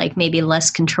 With like maybe less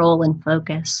control and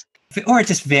focus. Or it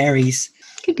just varies.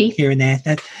 Could be. Here and there.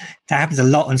 That happens a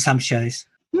lot on some shows.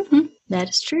 That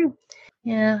is true.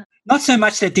 Yeah. Not so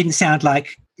much that it didn't sound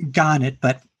like Garnet,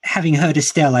 but having heard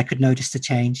Estelle, I could notice the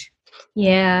change.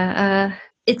 Yeah.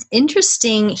 It's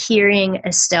interesting hearing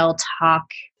Estelle talk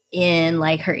in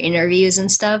like her interviews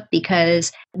and stuff,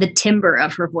 because the timbre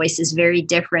of her voice is very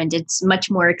different. It's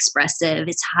much more expressive.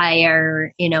 It's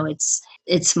higher,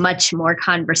 it's much more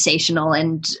conversational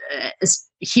and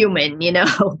human,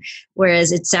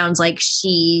 whereas it sounds like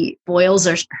she boils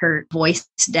her voice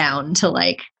down to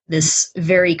like this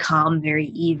very calm, very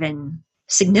even,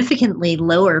 significantly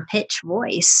lower pitch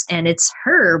voice. And it's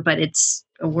her, but it's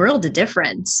a world of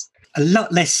difference. A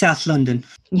lot less South London.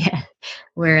 Yeah.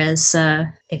 Whereas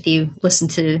if you listen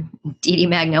to Dee Dee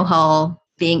Magno Hall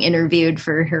being interviewed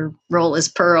for her role as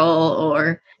Pearl,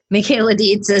 or Michaela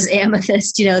Dietz as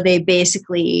Amethyst, they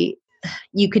basically,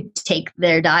 you could take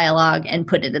their dialogue and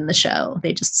put it in the show.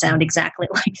 They just sound exactly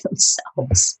like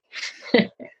themselves.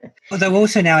 Although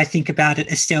also now I think about it,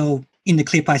 Estelle, in the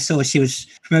clip I saw, she was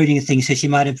promoting a thing, so she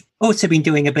might have also been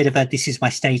doing a bit of a this is my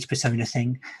stage persona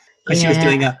thing. Because she was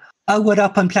doing what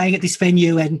up, I'm playing at this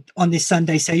venue and on this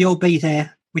Sunday, so you'll be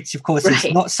there, which of course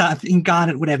is not something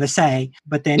Garnet would ever say.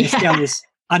 But then Estelle is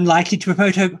unlikely to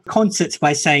promote her concerts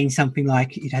by saying something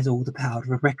like, it has all the power of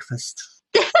a breakfast.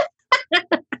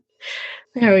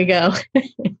 There we go.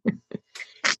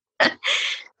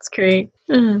 It's great.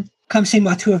 Come see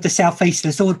my tour of the South East,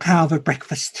 there's all the power of a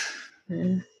breakfast.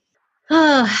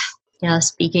 Yeah,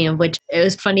 speaking of which, it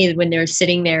was funny when they were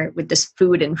sitting there with this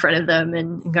food in front of them,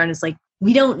 and Garnet's like,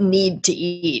 we don't need to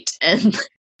eat. And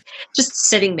just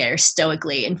sitting there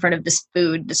stoically in front of this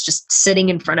food that's just sitting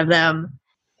in front of them.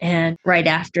 And right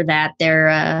after that,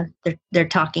 they're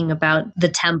talking about the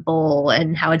temple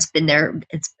and how it's been there.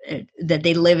 It's that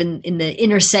they live in the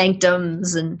inner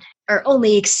sanctums and are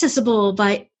only accessible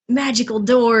by magical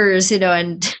doors,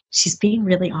 and she's being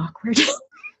really awkward.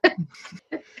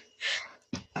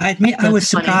 I admit I was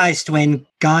surprised when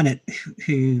Garnet,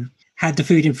 who had the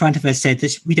food in front of her, said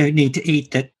that we don't need to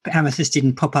eat, that Amethyst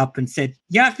didn't pop up and said,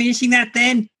 "Yeah, finishing that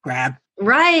then? Grab."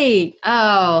 Right.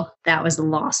 Oh, that was a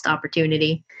lost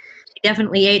opportunity. She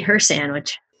definitely ate her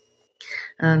sandwich.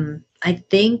 I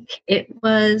think it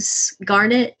was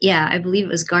Garnet. Yeah, I believe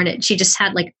it was Garnet. She just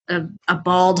had like a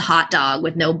bald hot dog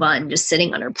with no bun just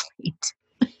sitting on her plate.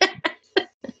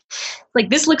 Like,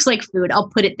 this looks like food. I'll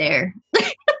put it there.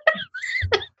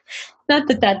 Not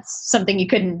that that's something you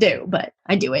couldn't do, but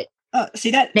I do it.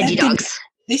 See that Veggie dogs.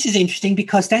 This is interesting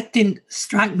because that didn't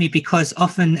strike me, because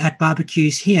often at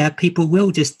barbecues here, people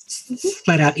will just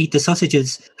flat out eat the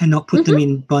sausages and not put them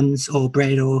in buns or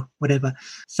bread or whatever.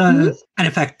 So, and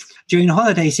in fact, during the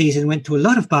holiday season, went to a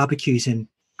lot of barbecues, and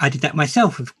I did that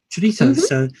myself with chorizos.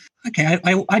 So, okay,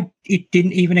 it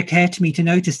didn't even occur to me to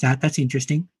notice that. That's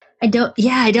interesting. I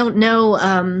don't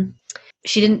know.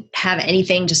 She didn't have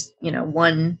anything, just,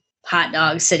 one hot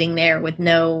dog sitting there with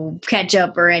no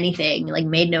ketchup or anything, like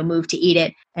made no move to eat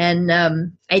it. And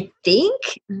I think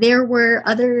there were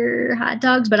other hot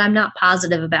dogs, but I'm not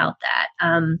positive about that.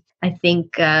 I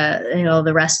think,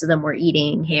 the rest of them were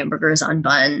eating hamburgers on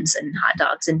buns and hot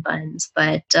dogs and buns.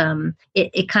 But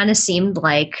it kind of seemed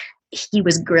like he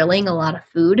was grilling a lot of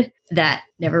food that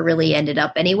never really ended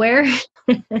up anywhere.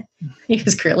 He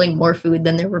was grilling more food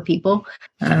than there were people.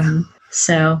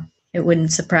 So it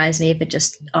wouldn't surprise me if it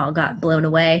just all got blown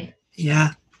away.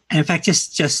 Yeah. And in fact,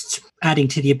 just adding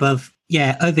to the above,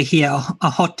 over here, a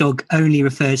hot dog only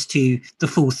refers to the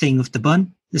full thing of the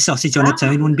bun. The sausage on its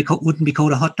own wouldn't be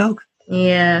called a hot dog.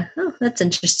 Yeah. Oh, that's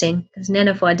interesting. Because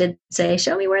Nenefua did say,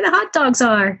 show me where the hot dogs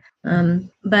are.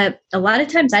 But a lot of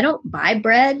times I don't buy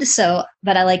bread,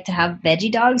 but I like to have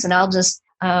veggie dogs, and I'll just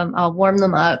I'll warm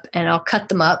them up and I'll cut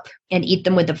them up and eat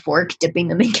them with a fork, dipping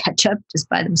them in ketchup just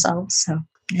by themselves. So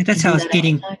yeah, that's how I was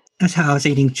eating. That's how I was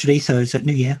eating chorizos at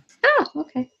New Year. Oh,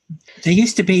 okay. There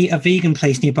used to be a vegan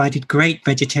place nearby that did great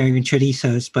vegetarian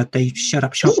chorizos, but they shut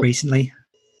up shop recently.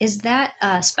 Is that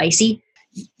spicy?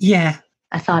 Yeah.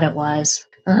 I thought it was.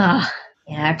 Yeah,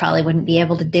 I probably wouldn't be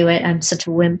able to do it. I'm such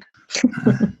a wimp.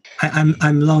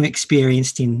 I'm long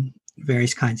experienced in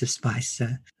various kinds of spice. So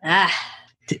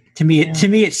to me,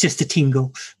 it's just a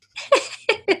tingle.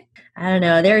 I don't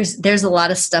know. There's a lot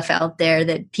of stuff out there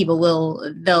that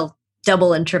they'll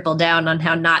double and triple down on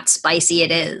how not spicy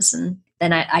it is, and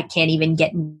then I can't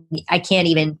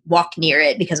even walk near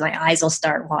it because my eyes will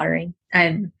start watering.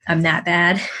 I'm that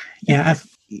bad. Yeah,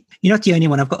 you're not the only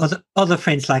one. I've got other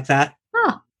friends like that.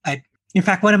 Oh. In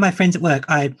fact, one of my friends at work,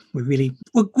 we'll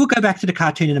go back to the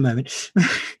cartoon in a moment.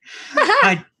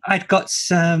 I'd got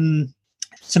some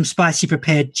spicy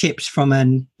prepared chips from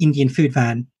an Indian food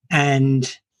van,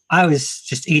 and I was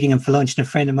just eating them for lunch, and a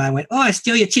friend of mine went, "Oh, I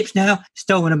steal your chips now."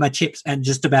 Stole one of my chips and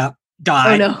just about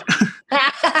died. Oh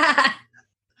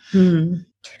no.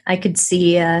 I could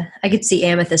see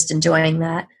Amethyst enjoying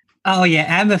that. Oh yeah,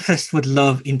 Amethyst would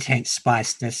love intense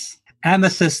spiciness.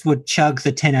 Amethyst would chug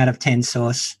the 10 out of 10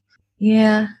 sauce.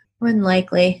 Yeah, more than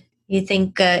likely. You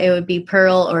think it would be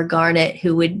Pearl or Garnet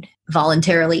who would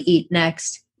voluntarily eat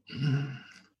next?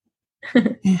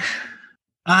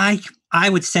 I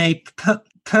would say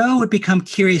Pearl would become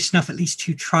curious enough at least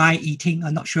to try eating.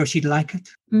 I'm not sure she'd like it.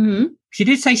 Mm-hmm. She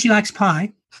did say she likes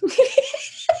pie.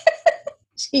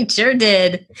 She sure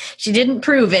did. She didn't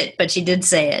prove it, but she did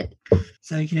say it.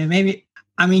 So, maybe,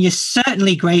 you're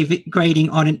certainly grading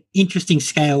on an interesting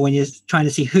scale when you're trying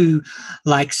to see who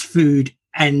likes food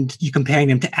and you're comparing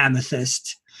them to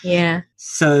Amethyst. Yeah.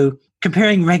 So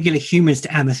comparing regular humans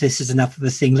to Amethyst is enough of a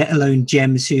thing, let alone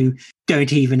gems who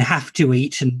don't even have to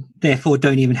eat and therefore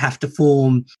don't even have to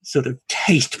form sort of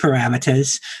taste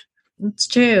parameters. It's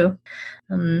true.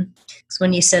 Because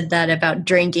when you said that about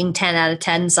drinking 10 out of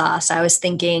 10 sauce, I was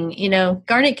thinking,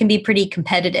 Garnet can be pretty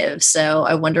competitive. So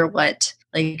I wonder what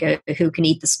who can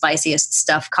eat the spiciest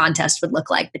stuff contest would look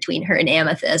like between her and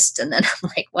Amethyst. And then I'm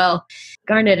like, well,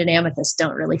 Garnet and Amethyst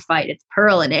don't really fight. It's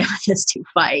Pearl and Amethyst who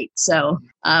fight. So,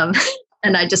 and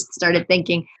I just started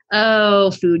thinking,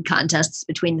 food contests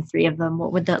between the three of them.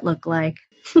 What would that look like?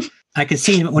 I could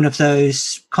see one of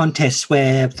those contests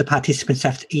where the participants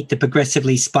have to eat the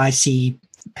progressively spicy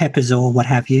peppers or what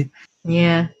have you.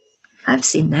 Yeah, I've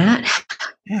seen that.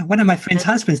 Yeah, one of my friend's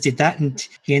husbands did that and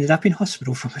he ended up in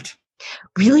hospital from it.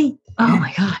 Really? Oh,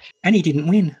 my God. And he didn't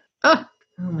win. Oh,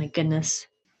 my goodness.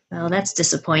 Well, that's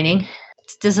disappointing.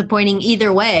 It's disappointing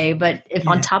either way, but if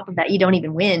on top of that you don't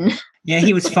even win. Yeah,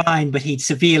 he was fine, but he'd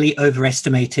severely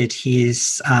overestimated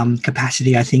his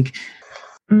capacity, I think.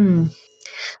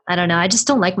 I don't know. I just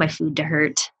don't like my food to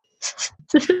hurt.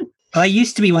 I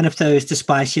used to be one of those the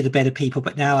spicier the better people,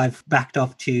 but now I've backed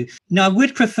off to, no, I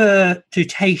would prefer to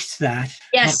taste that.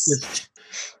 Yes. Not just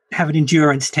have an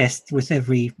endurance test with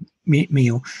every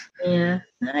meal. Yeah,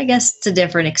 I guess it's a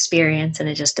different experience, and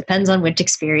it just depends on which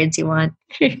experience you want.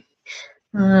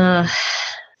 So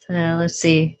let's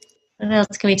see. What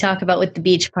else can we talk about with the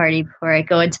beach party before I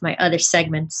go into my other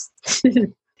segments?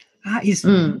 Is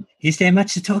there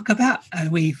much to talk about?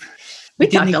 We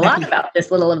talked a lot about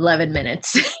this little 11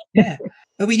 minutes. Yeah,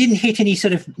 but we didn't hit any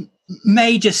sort of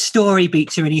major story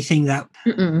beats or anything that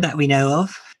we know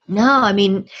of. No, I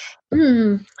mean,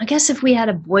 I guess if we had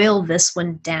to boil this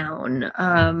one down,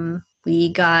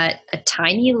 we got a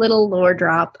tiny little lore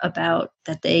drop about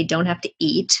that they don't have to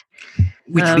eat.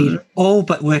 Which we all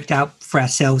but worked out for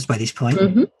ourselves by this point.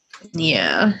 Mm-hmm.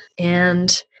 Yeah.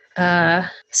 And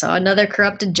saw another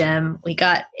corrupted gem. We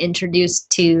got introduced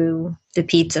to the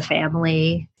pizza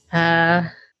family.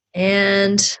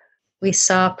 And we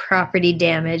saw property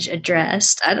damage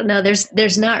addressed. I don't know.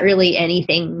 There's not really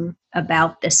anything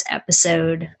about this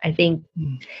episode, I think,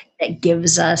 that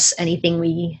gives us anything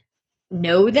we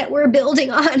know that we're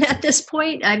building on at this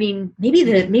point. I mean, maybe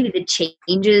the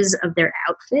changes of their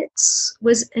outfits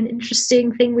was an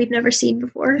interesting thing we've never seen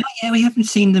before. Yeah, we haven't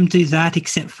seen them do that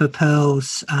except for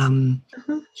Pearl's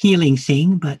healing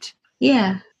thing, but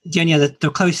Yeah. the only other, the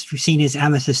closest we've seen is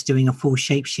Amethyst doing a full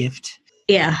shapeshift.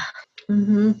 Yeah.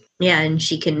 Yeah, and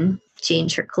she can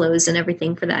change her clothes and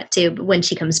everything for that too. But when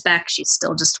she comes back, she's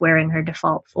still just wearing her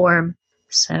default form.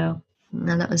 So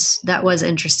no, that was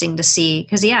interesting to see.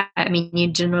 Because yeah, I mean, you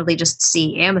generally just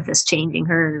see Amethyst changing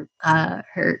her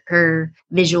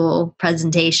visual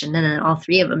presentation, and then all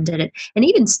three of them did it. And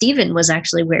even Steven was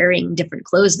actually wearing different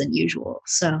clothes than usual.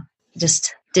 So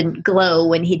just didn't glow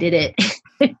when he did it.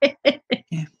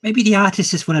 Yeah, maybe the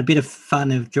artist just wanted a bit of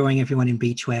fun of drawing everyone in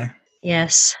beachwear.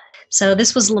 Yes. So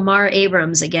this was Lamar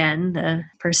Abrams again, the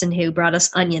person who brought us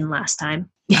Onion last time.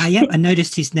 Yeah, I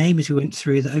noticed his name as we went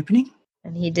through the opening.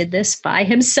 And he did this by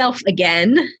himself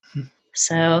again.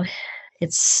 So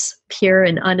it's pure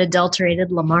and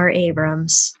unadulterated Lamar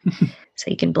Abrams. So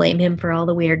you can blame him for all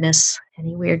the weirdness,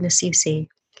 any weirdness you see.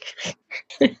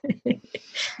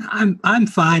 I'm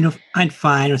fine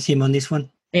with him on this one.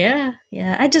 Yeah.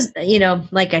 I just,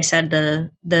 like I said,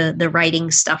 the writing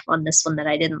stuff on this one that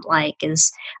I didn't like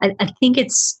is, I think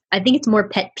it's more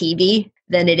pet peevey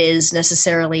than it is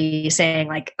necessarily saying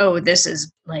like, oh, this is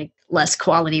like less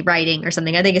quality writing or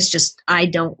something. I think it's just, I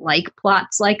don't like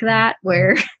plots like that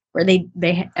where they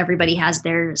everybody has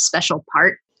their special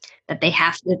part that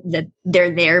that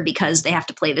they're there because they have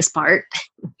to play this part.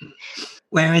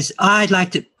 Whereas I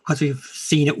liked it because we've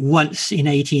seen it once in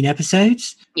 18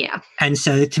 episodes. Yeah. And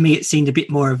so to me, it seemed a bit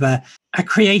more of a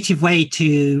creative way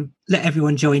to let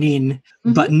everyone join in,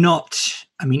 but not,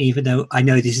 I mean, even though I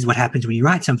know this is what happens when you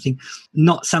write something,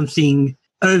 not something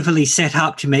overly set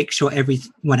up to make sure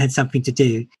everyone had something to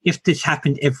do. If this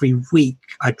happened every week,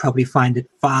 I'd probably find it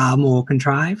far more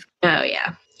contrived. Oh,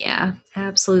 yeah. Yeah,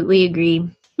 absolutely agree.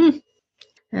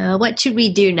 What should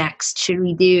we do next? Should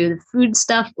we do the food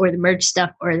stuff or the merch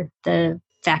stuff or the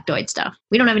factoid stuff?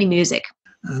 We don't have any music.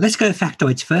 Let's go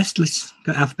factoids first. Let's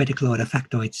go alphabetical order,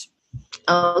 factoids.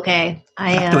 Okay.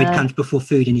 Factoid comes before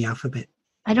food in the alphabet.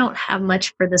 I don't have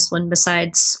much for this one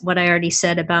besides what I already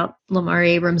said about Lamar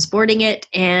Abrams boarding it,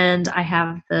 and I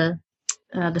have the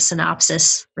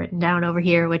synopsis written down over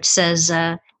here, which says,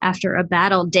 after a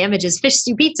battle damages Fish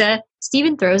Stew Pizza,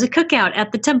 Steven throws a cookout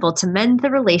at the temple to mend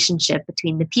the relationship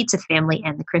between the pizza family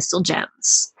and the crystal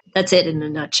gems. That's it in a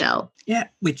nutshell. Yeah,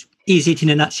 which is it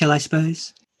in a nutshell, I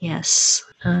suppose. Yes.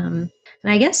 And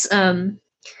I guess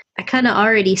I kind of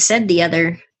already said the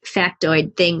other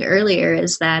factoid thing earlier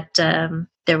is that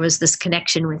there was this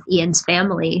connection with Ian's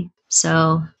family.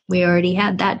 So we already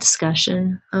had that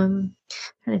discussion. I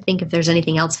think if there's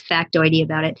anything else factoidy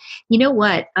about it. You know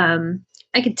what?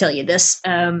 I could tell you this.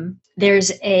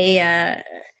 There's a...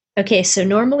 okay, so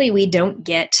normally we don't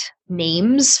get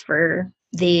names for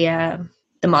the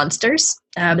monsters,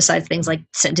 besides things like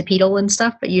centipedal and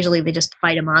stuff, but usually they just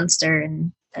fight a monster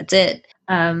and that's it.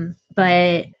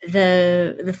 But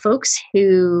the folks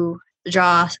who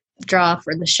draw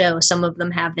for the show, some of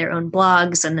them have their own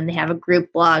blogs, and then they have a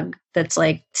group blog that's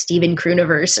like Steven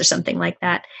Krooniverse or something like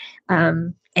that.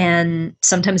 And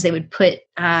sometimes they would put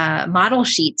model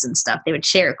sheets and stuff. They would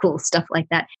share cool stuff like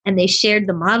that. And they shared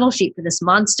the model sheet for this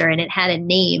monster, and it had a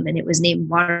name, and it was named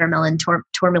Watermelon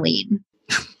Tourmaline.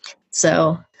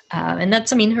 So, and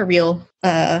that's, I mean, a real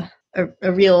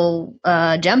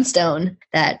gemstone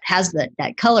that has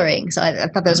that coloring. So I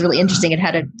thought that was really interesting. It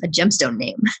had a gemstone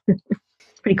name.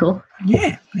 Pretty cool.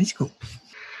 Yeah, that's cool.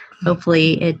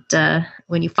 Hopefully it,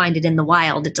 when you find it in the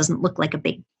wild, it doesn't look like a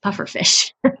big puffer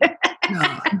fish.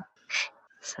 No.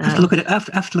 So. I have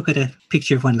to look at a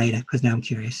picture of one later because now I'm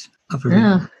curious of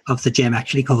the gem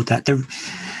actually called that.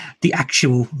 The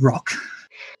actual rock.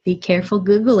 Be careful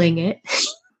Googling it.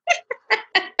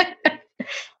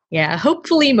 Yeah,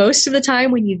 hopefully most of the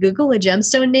time when you Google a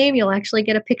gemstone name, you'll actually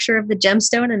get a picture of the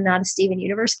gemstone and not a Steven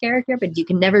Universe character, but you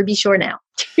can never be sure now.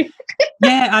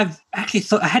 Yeah, I've actually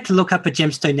thought I had to look up a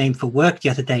gemstone name for work the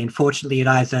other day. Unfortunately, it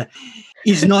either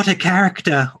is not a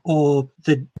character or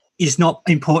is not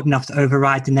important enough to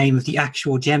override the name of the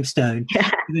actual gemstone.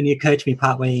 Yeah. And then it occurred to me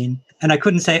partway in. And I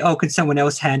couldn't say, oh, could someone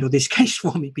else handle this case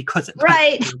for me? Because it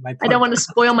right. I don't want to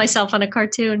spoil myself on a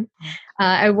cartoon.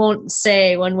 I won't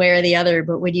say one way or the other,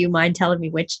 but would you mind telling me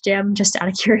which gem, just out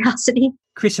of curiosity?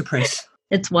 Chrysoprase.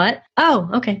 It's what? Oh,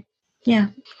 okay. Yeah.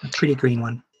 A pretty green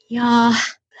one. Yeah,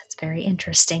 that's very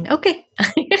interesting. Okay.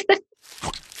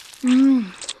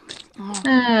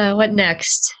 What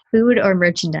next? Food or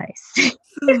merchandise?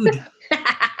 Food.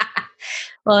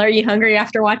 Well, are you hungry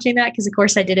after watching that? Because, of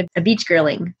course, I did a beach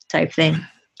grilling type thing.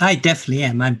 I definitely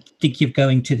am. I'm thinking of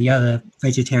going to the other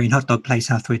vegetarian hot dog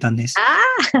place after we've done this.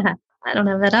 I don't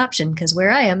have that option because where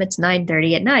I am, it's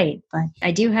 9:30 at night. But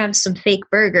I do have some fake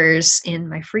burgers in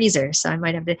my freezer, so I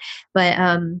might have to. But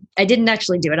I didn't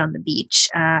actually do it on the beach.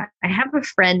 I have a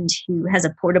friend who has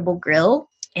a portable grill,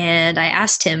 and I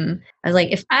asked him, I was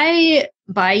like, if I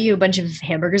buy you a bunch of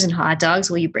hamburgers and hot dogs,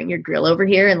 will you bring your grill over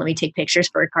here and let me take pictures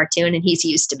for a cartoon? And he's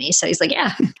used to me, so he's like,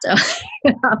 yeah.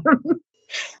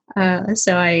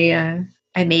 So I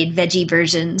made veggie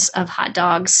versions of hot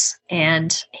dogs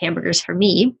and hamburgers for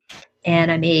me.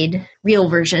 And I made real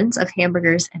versions of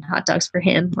hamburgers and hot dogs for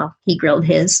him. Well, he grilled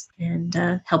his and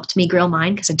helped me grill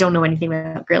mine because I don't know anything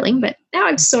about grilling, but now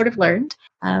I've sort of learned.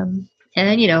 And,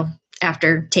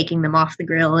 after taking them off the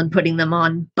grill and putting them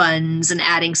on buns and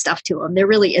adding stuff to them, there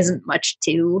really isn't much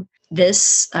to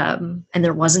this. And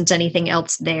there wasn't anything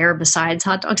else there besides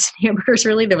hot dogs and hamburgers,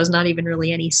 really. There was not even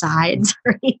really any sides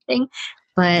or anything.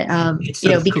 But, It's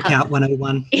because Cookout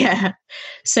 101. Yeah.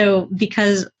 So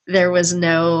because there was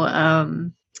no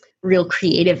real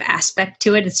creative aspect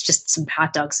to it, it's just some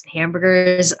hot dogs and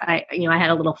hamburgers. I had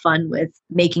a little fun with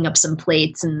making up some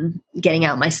plates and getting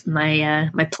out my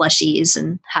plushies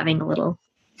and having a little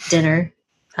dinner.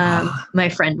 My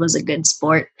friend was a good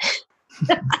sport.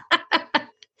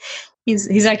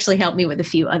 He's actually helped me with a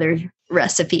few other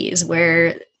recipes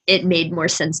where it made more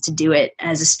sense to do it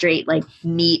as a straight like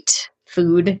meat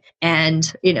food.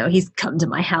 And, he's come to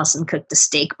my house and cooked a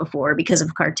steak before because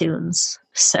of cartoons.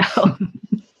 So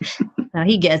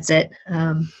he gets it.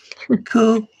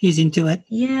 Cool. He's into it.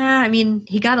 Yeah. I mean,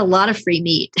 he got a lot of free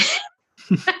meat.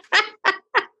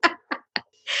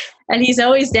 And he's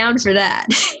always down for that.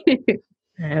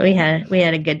 We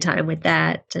had a good time with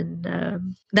that. And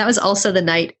that was also the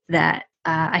night that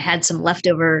I had some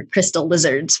leftover crystal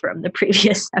lizards from the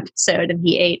previous episode, and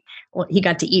he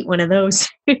got to eat one of those.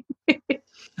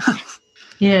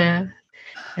 Yeah.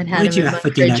 And what did you have for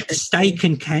dinner? Steak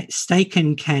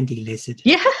and candy lizard.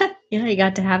 Yeah. Yeah, he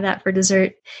got to have that for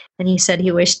dessert. And he said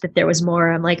he wished that there was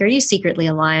more. I'm like, are you secretly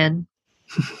a lion?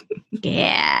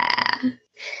 Yeah.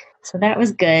 So that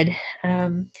was good. But,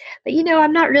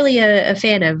 I'm not really a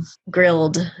fan of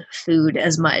grilled food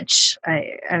as much.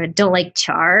 I don't like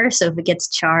char. So if it gets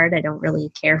charred, I don't really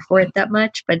care for it that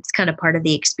much. But it's kind of part of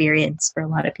the experience for a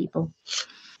lot of people.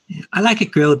 Yeah, I like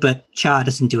it grilled, but char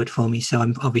doesn't do it for me. So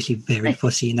I'm obviously very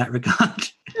fussy in that regard.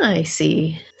 I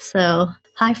see. So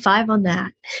high five on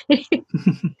that.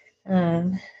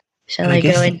 Shall I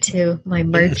go into my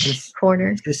merch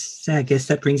corner? I guess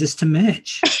that brings us to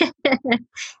merch.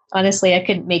 Honestly, I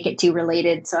couldn't make it too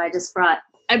related, so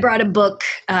I brought a book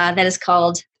that is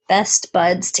called Best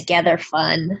Buds Together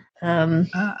Fun.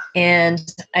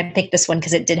 And I picked this one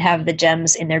because it did have the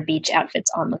gems in their beach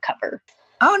outfits on the cover.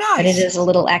 Oh, nice. And it is a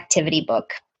little activity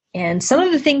book. And some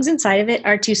of the things inside of it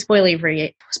are too spoilery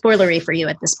for you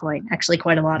at this point. Actually,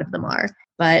 quite a lot of them are.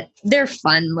 But they're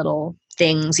fun little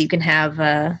things. You can have,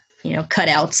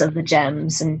 cutouts of the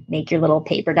gems and make your little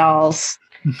paper dolls,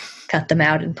 cut them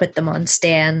out and put them on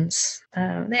stands.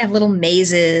 They have little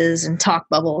mazes and talk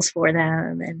bubbles for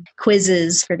them and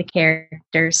quizzes for the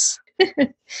characters.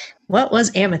 What was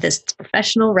Amethyst's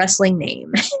professional wrestling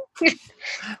name?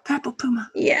 Purple Puma.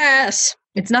 Yes.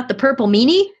 It's not the purple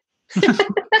meanie.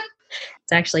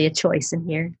 It's actually a choice in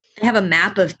here. I have a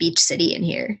map of Beach City in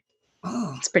here.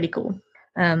 Oh. It's pretty cool.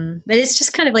 But it's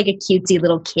just kind of like a cutesy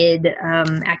little kid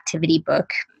activity book.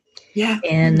 Yeah.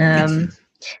 And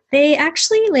they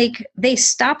actually they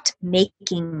stopped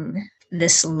making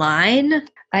this line.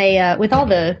 With all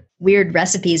the weird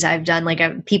recipes I've done,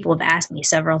 people have asked me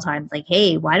several times,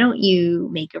 hey, why don't you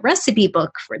make a recipe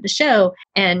book for the show?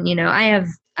 And,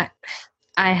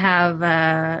 I have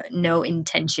no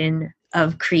intention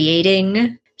of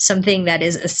creating something that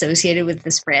is associated with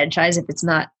this franchise if it's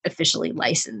not officially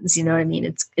licensed. You know what I mean?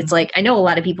 It's like, I know a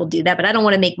lot of people do that, but I don't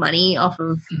want to make money off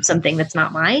of something that's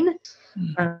not mine.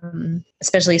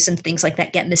 Especially since things like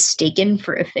that get mistaken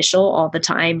for official all the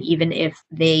time, even if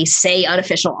they say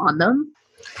unofficial on them.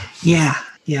 Yeah,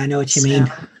 I know what you mean.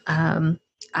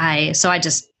 I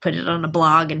just put it on a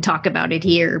blog and talk about it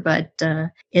here, but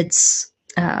it's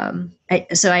a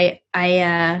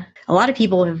lot of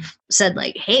people have said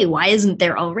hey, why isn't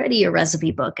there already a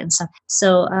recipe book and stuff?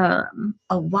 So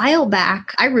a while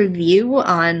back, I review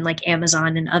on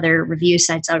Amazon and other review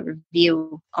sites. I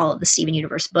review all of the Steven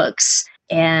Universe books,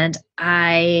 and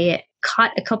I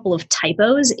caught a couple of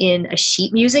typos in a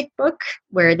sheet music book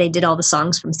where they did all the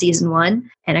songs from season 1.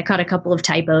 And I caught a couple of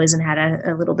typos and had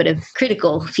a little bit of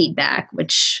critical feedback,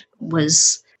 which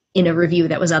was in a review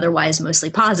that was otherwise mostly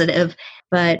positive.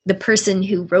 But the person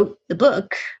who wrote the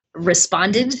book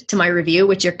responded to my review,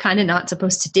 which you're kind of not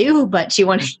supposed to do, but she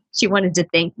wanted to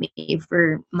thank me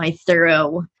for my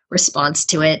thorough response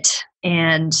to it.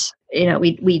 And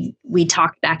we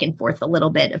talked back and forth a little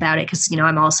bit about it because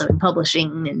I'm also in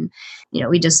publishing, and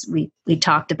we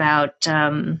talked about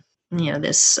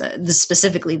this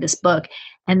specifically this book.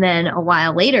 And then a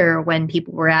while later, when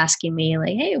people were asking me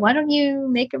like, hey, why don't you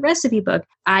make a recipe book?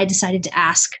 I decided to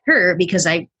ask her because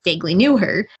I vaguely knew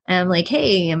her. And I'm like,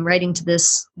 hey, I'm writing to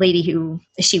this lady who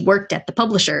she worked at the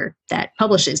publisher that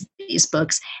publishes these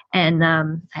books. And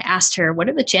I asked her, what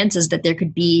are the chances that there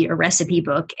could be a recipe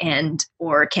book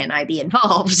or can I be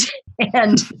involved?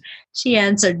 And she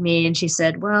answered me and she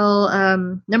said, well,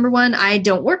 number one, I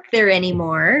don't work there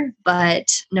anymore. But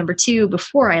number two,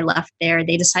 before I left there,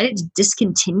 they decided to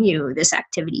discontinue this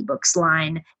activity books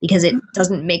line because it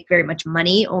doesn't make very much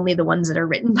money. Only the ones that are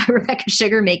written by Rebecca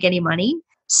Sugar make any money.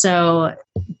 So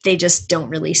they just don't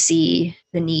really see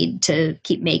the need to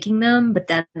keep making them. But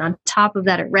then on top of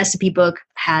that, a recipe book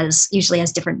usually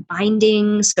has different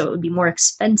bindings, so it would be more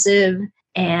expensive.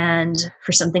 And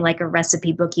for something like a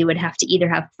recipe book, you would have to either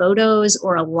have photos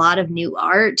or a lot of new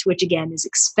art, which again is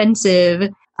expensive.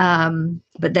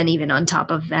 But then even on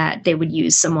top of that, they would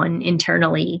use someone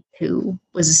internally who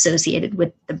was associated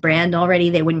with the brand already.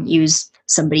 They wouldn't use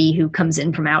somebody who comes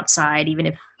in from outside, even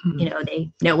if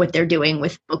they know what they're doing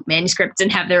with book manuscripts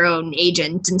and have their own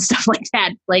agent and stuff like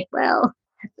that. Like, well,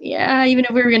 yeah, even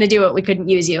if we were going to do it, we couldn't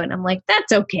use you. And I'm like,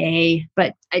 that's okay.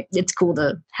 But it's cool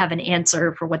to have an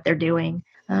answer for what they're doing.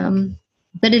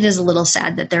 But it is a little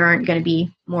sad that there aren't going to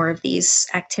be more of these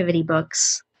activity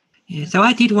books. Yeah, so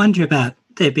I did wonder about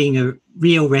there being a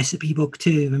real recipe book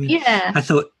too. I mean, yeah. I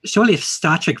thought surely if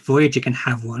Star Trek Voyager can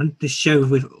have one, the show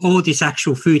with all this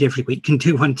actual food every week can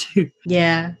do one too.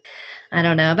 Yeah. I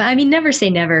don't know. But I mean, never say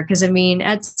never, because I mean,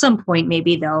 at some point,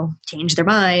 maybe they'll change their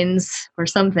minds or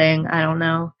something. I don't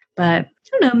know. But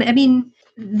I don't know. I mean,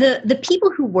 the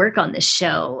people who work on this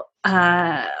show,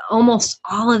 almost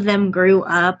all of them grew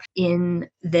up in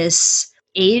this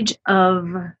age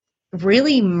of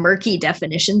really murky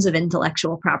definitions of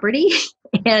intellectual property.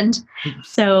 And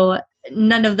so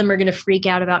none of them are going to freak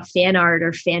out about fan art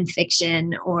or fan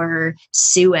fiction or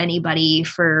sue anybody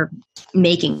for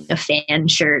making a fan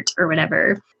shirt or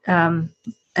whatever,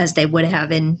 as they would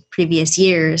have in previous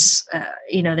years.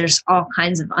 There's all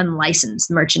kinds of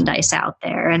unlicensed merchandise out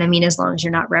there. And I mean, as long as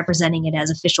you're not representing it as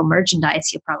official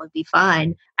merchandise, you'll probably be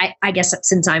fine. I guess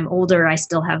since I'm older, I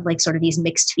still have like sort of these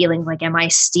mixed feelings, like, am I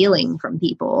stealing from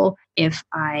people if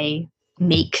I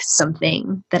make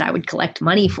something that I would collect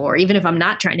money for, even if I'm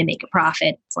not trying to make a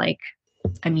profit? It's like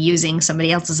I'm using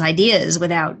somebody else's ideas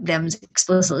without them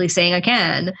explicitly saying I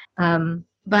can.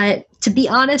 But to be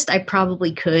honest, I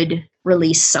probably could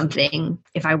release something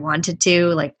if I wanted to,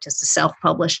 like just a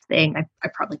self-published thing. I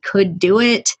probably could do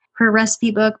it for a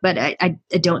recipe book, but I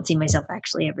don't see myself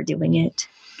actually ever doing it.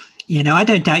 I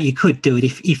don't doubt you could do it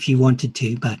if you wanted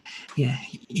to, but yeah,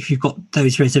 if you've got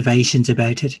those reservations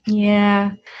about it.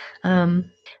 Yeah.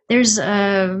 There's,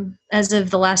 as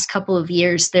of the last couple of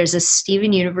years, there's a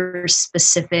Steven Universe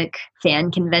specific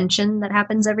fan convention that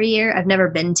happens every year. I've never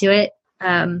been to it,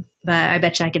 but I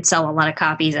bet you I could sell a lot of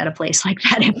copies at a place like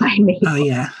that if I made Oh,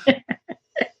 yeah.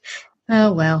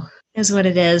 Oh, well, is what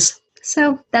it is.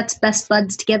 So that's Best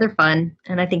Buds Together Fun.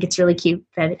 And I think it's really cute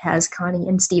that it has Connie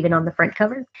and Steven on the front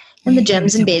cover and the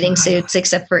gems and bathing suits,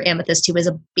 except for Amethyst, who is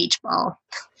a beach ball.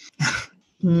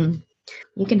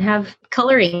 You can have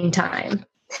coloring time.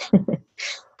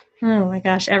 Oh my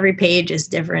gosh, every page is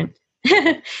different.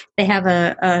 They have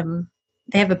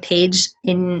a page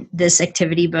in this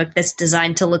activity book that's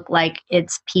designed to look like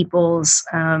it's people's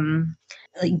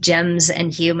like Gems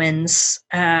and Humans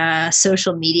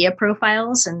social media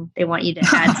profiles, and they want you to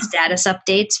add status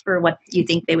updates for what you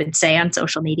think they would say on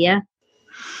social media.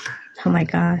 Oh my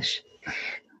gosh,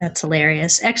 that's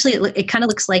hilarious. Actually, it kind of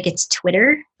looks like it's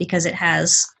Twitter because it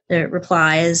has the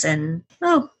replies and,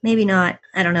 oh, maybe not.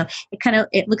 I don't know.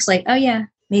 It looks like, oh yeah,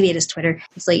 maybe it is Twitter.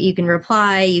 It's like you can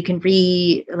reply, you can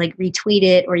retweet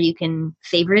it, or you can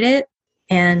favorite it.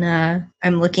 And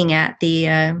I'm looking at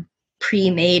the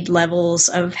pre-made levels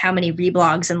of how many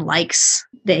reblogs and likes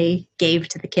they gave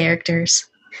to the characters.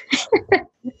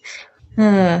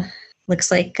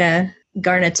 Looks like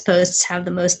Garnet's posts have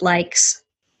the most likes,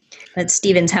 but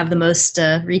Steven's have the most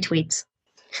retweets.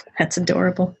 That's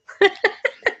adorable.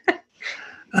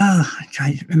 I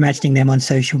try imagining them on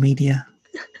social media.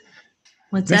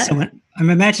 What's There's that? someone, I'm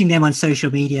imagining them on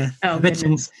social media. Oh, I bet some-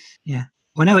 goodness. yeah.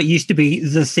 Well, I know it used to be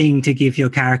the thing to give your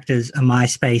characters a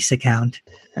MySpace account.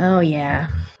 Oh, yeah.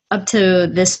 Up to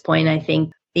this point, I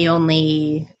think the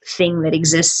only thing that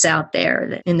exists out there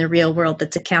that in the real world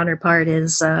that's a counterpart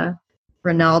is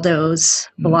Ronaldo's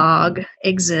blog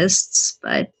exists.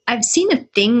 But I've seen a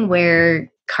thing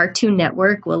where Cartoon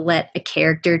Network will let a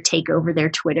character take over their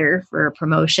Twitter for a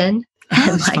promotion. Oh,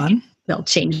 that's fun. They'll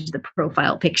change the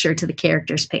profile picture to the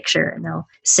character's picture and they'll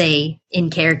say in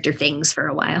character things for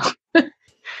a while.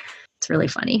 It's really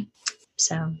funny.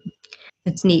 So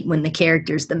it's neat when the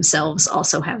characters themselves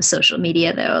also have social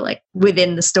media, though, like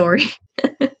within the story.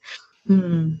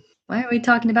 Why are we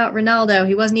talking about Ronaldo?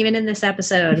 He wasn't even in this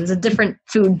episode. It was a different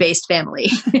food-based family.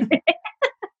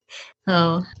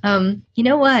 You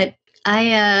know what?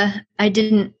 I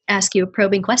didn't ask you a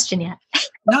probing question yet.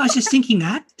 No, I was just thinking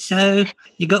that. So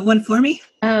you got one for me?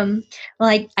 Well,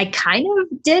 I kind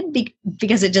of did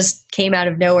because it just came out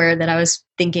of nowhere that I was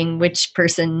thinking which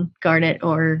person Garnet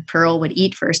or Pearl would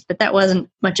eat first, but that wasn't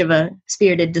much of a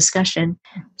spirited discussion.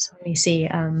 So let me see.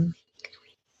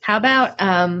 How about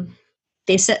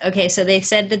they said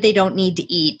that they don't need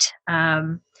to eat.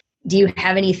 Do you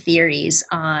have any theories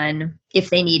on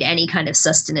if they need any kind of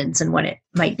sustenance and what it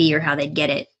might be or how they'd get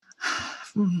it?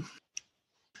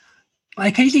 I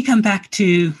occasionally come back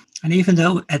to, and even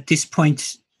though at this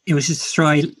point it was just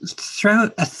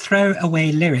a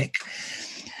throwaway lyric,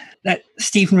 that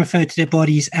Stephen referred to their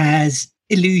bodies as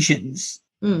illusions.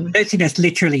 I don't think that's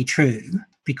literally true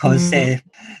because they're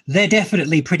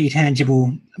definitely pretty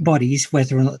tangible bodies,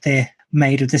 whether or not they're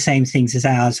made of the same things as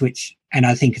ours, and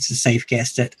I think it's a safe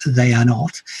guess that they are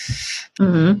not.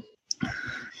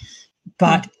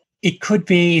 But it could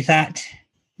be that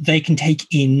they can take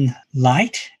in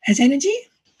light as energy.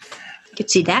 I could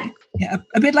see that. Yeah,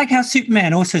 a bit like how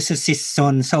Superman also subsists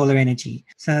on solar energy.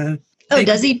 So,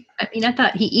 does he? I mean, I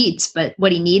thought he eats, but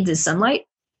what he needs is sunlight.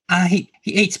 He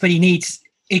eats, but he needs.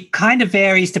 It kind of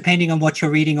varies depending on what you're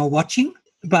reading or watching.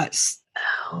 But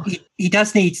he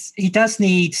does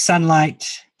need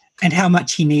sunlight, and how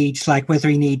much he needs, like whether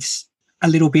he needs a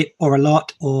little bit or a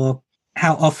lot, or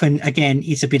how often. Again,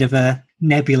 is a bit of a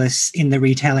nebulous in the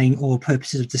retelling or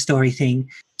purposes of the story thing.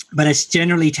 But it's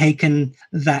generally taken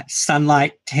that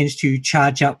sunlight tends to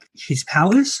charge up his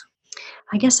powers.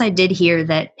 I guess I did hear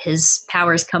that his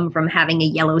powers come from having a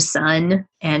yellow sun,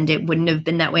 and it wouldn't have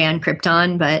been that way on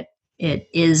Krypton, but it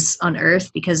is on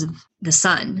Earth because of the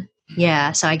sun.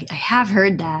 Yeah, so I have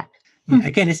heard that. Yeah,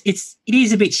 again, it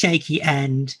is a bit shaky,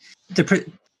 and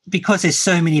because there's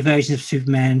so many versions of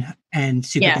Superman and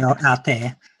Supergirl out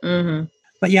there.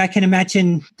 But yeah, I can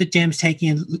imagine the gems taking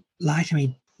in light. I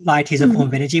mean, light is a form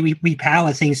of energy. We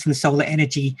power things from solar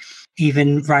energy,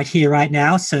 even right here, right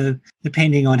now. So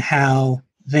depending on how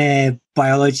their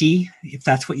biology, if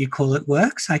that's what you call it,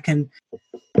 works, I can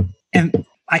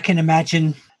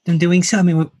imagine them doing so. I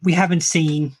mean, we haven't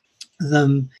seen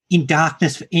them in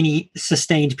darkness for any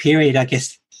sustained period. I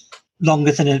guess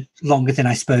longer than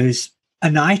I suppose a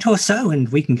night or so, and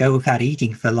we can go without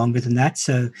eating for longer than that.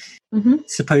 So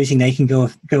supposing they can go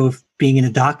of being in the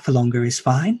dark for longer is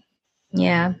fine.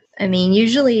 Yeah. I mean,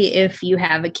 usually if you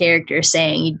have a character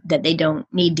saying that they don't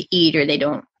need to eat or they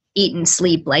don't eat and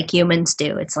sleep like humans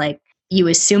do, it's like you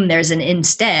assume there's an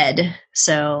instead.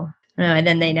 So, and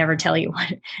then they never tell you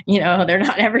what, they're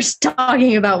not ever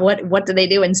talking about what do they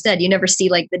do instead. You never see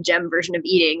like the gem version of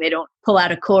eating. They don't pull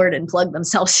out a cord and plug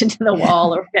themselves into the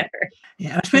wall or whatever.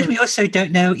 Yeah. I suppose we also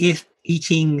don't know if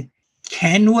eating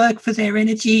can work for their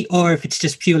energy or if it's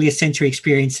just purely a sensory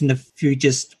experience and the food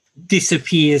just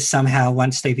disappears somehow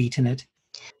once they've eaten it.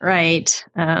 Right.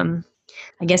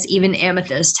 I guess even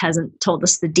Amethyst hasn't told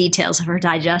us the details of her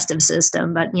digestive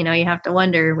system, but you have to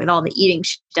wonder with all the eating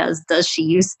she does she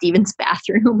use Steven's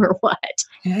bathroom or what?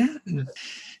 Yeah.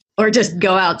 Or just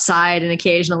go outside and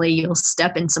occasionally you'll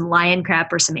step in some lion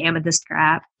crap or some amethyst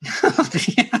crap.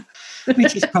 Yeah.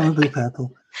 Which is probably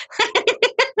purple.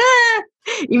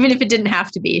 Even if it didn't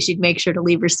have to be, she'd make sure to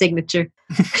leave her signature.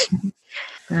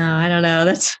 Oh, I don't know.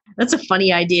 That's a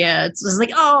funny idea. It's just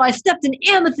like, oh, I stepped in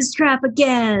amethyst trap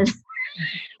again.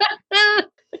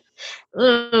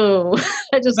 Oh,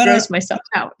 I just grossed myself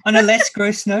out. On a less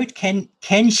gross note,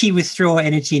 can she withdraw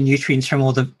energy and nutrients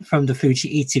from the food she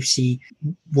eats if she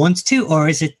wants to, or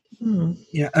is it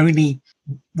only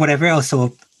whatever else?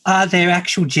 Or are there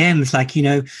actual gems like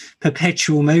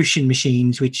perpetual motion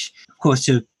machines, which of course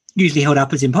are usually held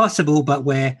up as impossible, but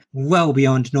we're well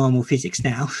beyond normal physics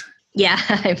now?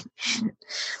 Yeah,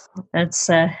 that's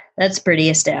pretty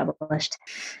established.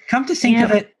 Come to think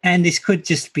of it, and this could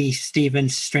just be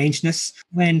Stephen's strangeness,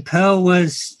 when Pearl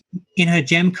was in her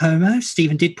gem coma,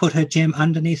 Stephen did put her gem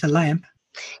underneath a lamp.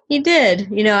 He did.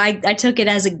 You know, I took it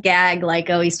as a gag, like,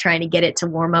 oh, he's trying to get it to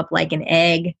warm up like an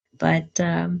egg. But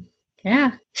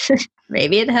yeah,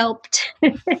 maybe it helped.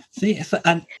 See,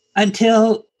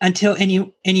 until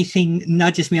anything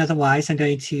nudges me otherwise, I'm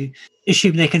going to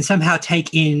assume they can somehow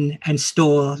take in and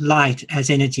store light as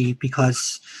energy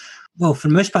because, well, for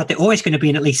the most part, they're always going to be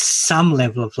in at least some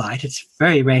level of light. It's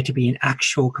very rare to be in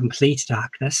actual complete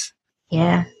darkness.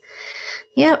 Yeah.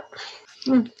 Yep.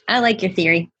 I like your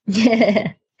theory. So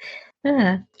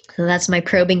that's my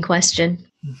probing question.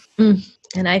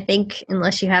 And I think,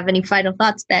 unless you have any final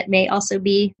thoughts, that may also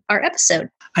be our episode.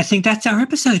 I think that's our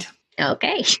episode.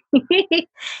 Okay.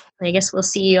 I guess we'll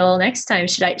see you all next time.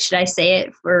 Should I say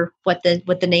it for what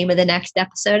the name of the next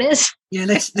episode is? Yeah,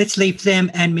 let's leave them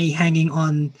and me hanging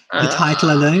on the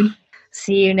title alone.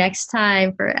 See you next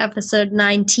time for episode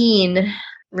 19,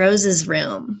 Rose's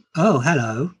Room. Oh,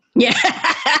 hello. Yeah.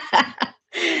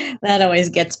 That always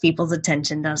gets people's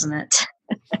attention, doesn't it?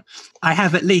 I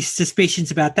have at least suspicions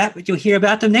about that, but you'll hear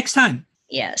about them next time.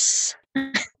 Yes.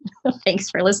 Thanks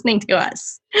for listening to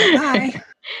us. Bye.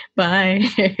 Bye.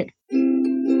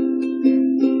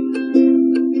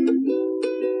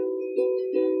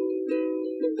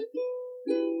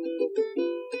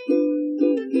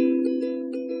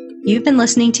 You've been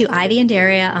listening to Ivy and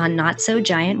Daria on Not So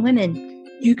Giant Women.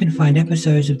 You can find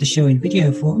episodes of the show in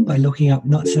video form by looking up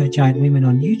Not So Giant Women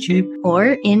on YouTube.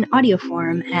 Or in audio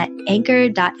form at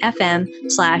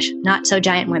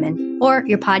anchor.fm/NotSoGiantWomen or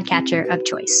your podcatcher of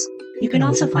choice. You can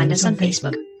also find us on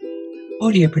Facebook.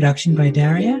 Audio production by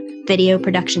Daria. Video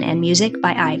production and music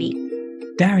by Ivy.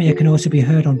 Daria can also be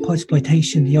heard on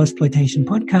Podsploitation, the Ozploitation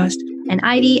podcast. And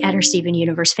Ivy at her Steven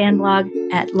Universe fan blog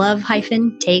at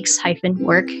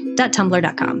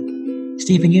love-takes-work.tumblr.com.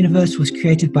 Steven Universe was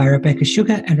created by Rebecca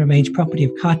Sugar and remains property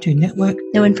of Cartoon Network.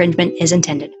 No infringement is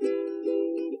intended.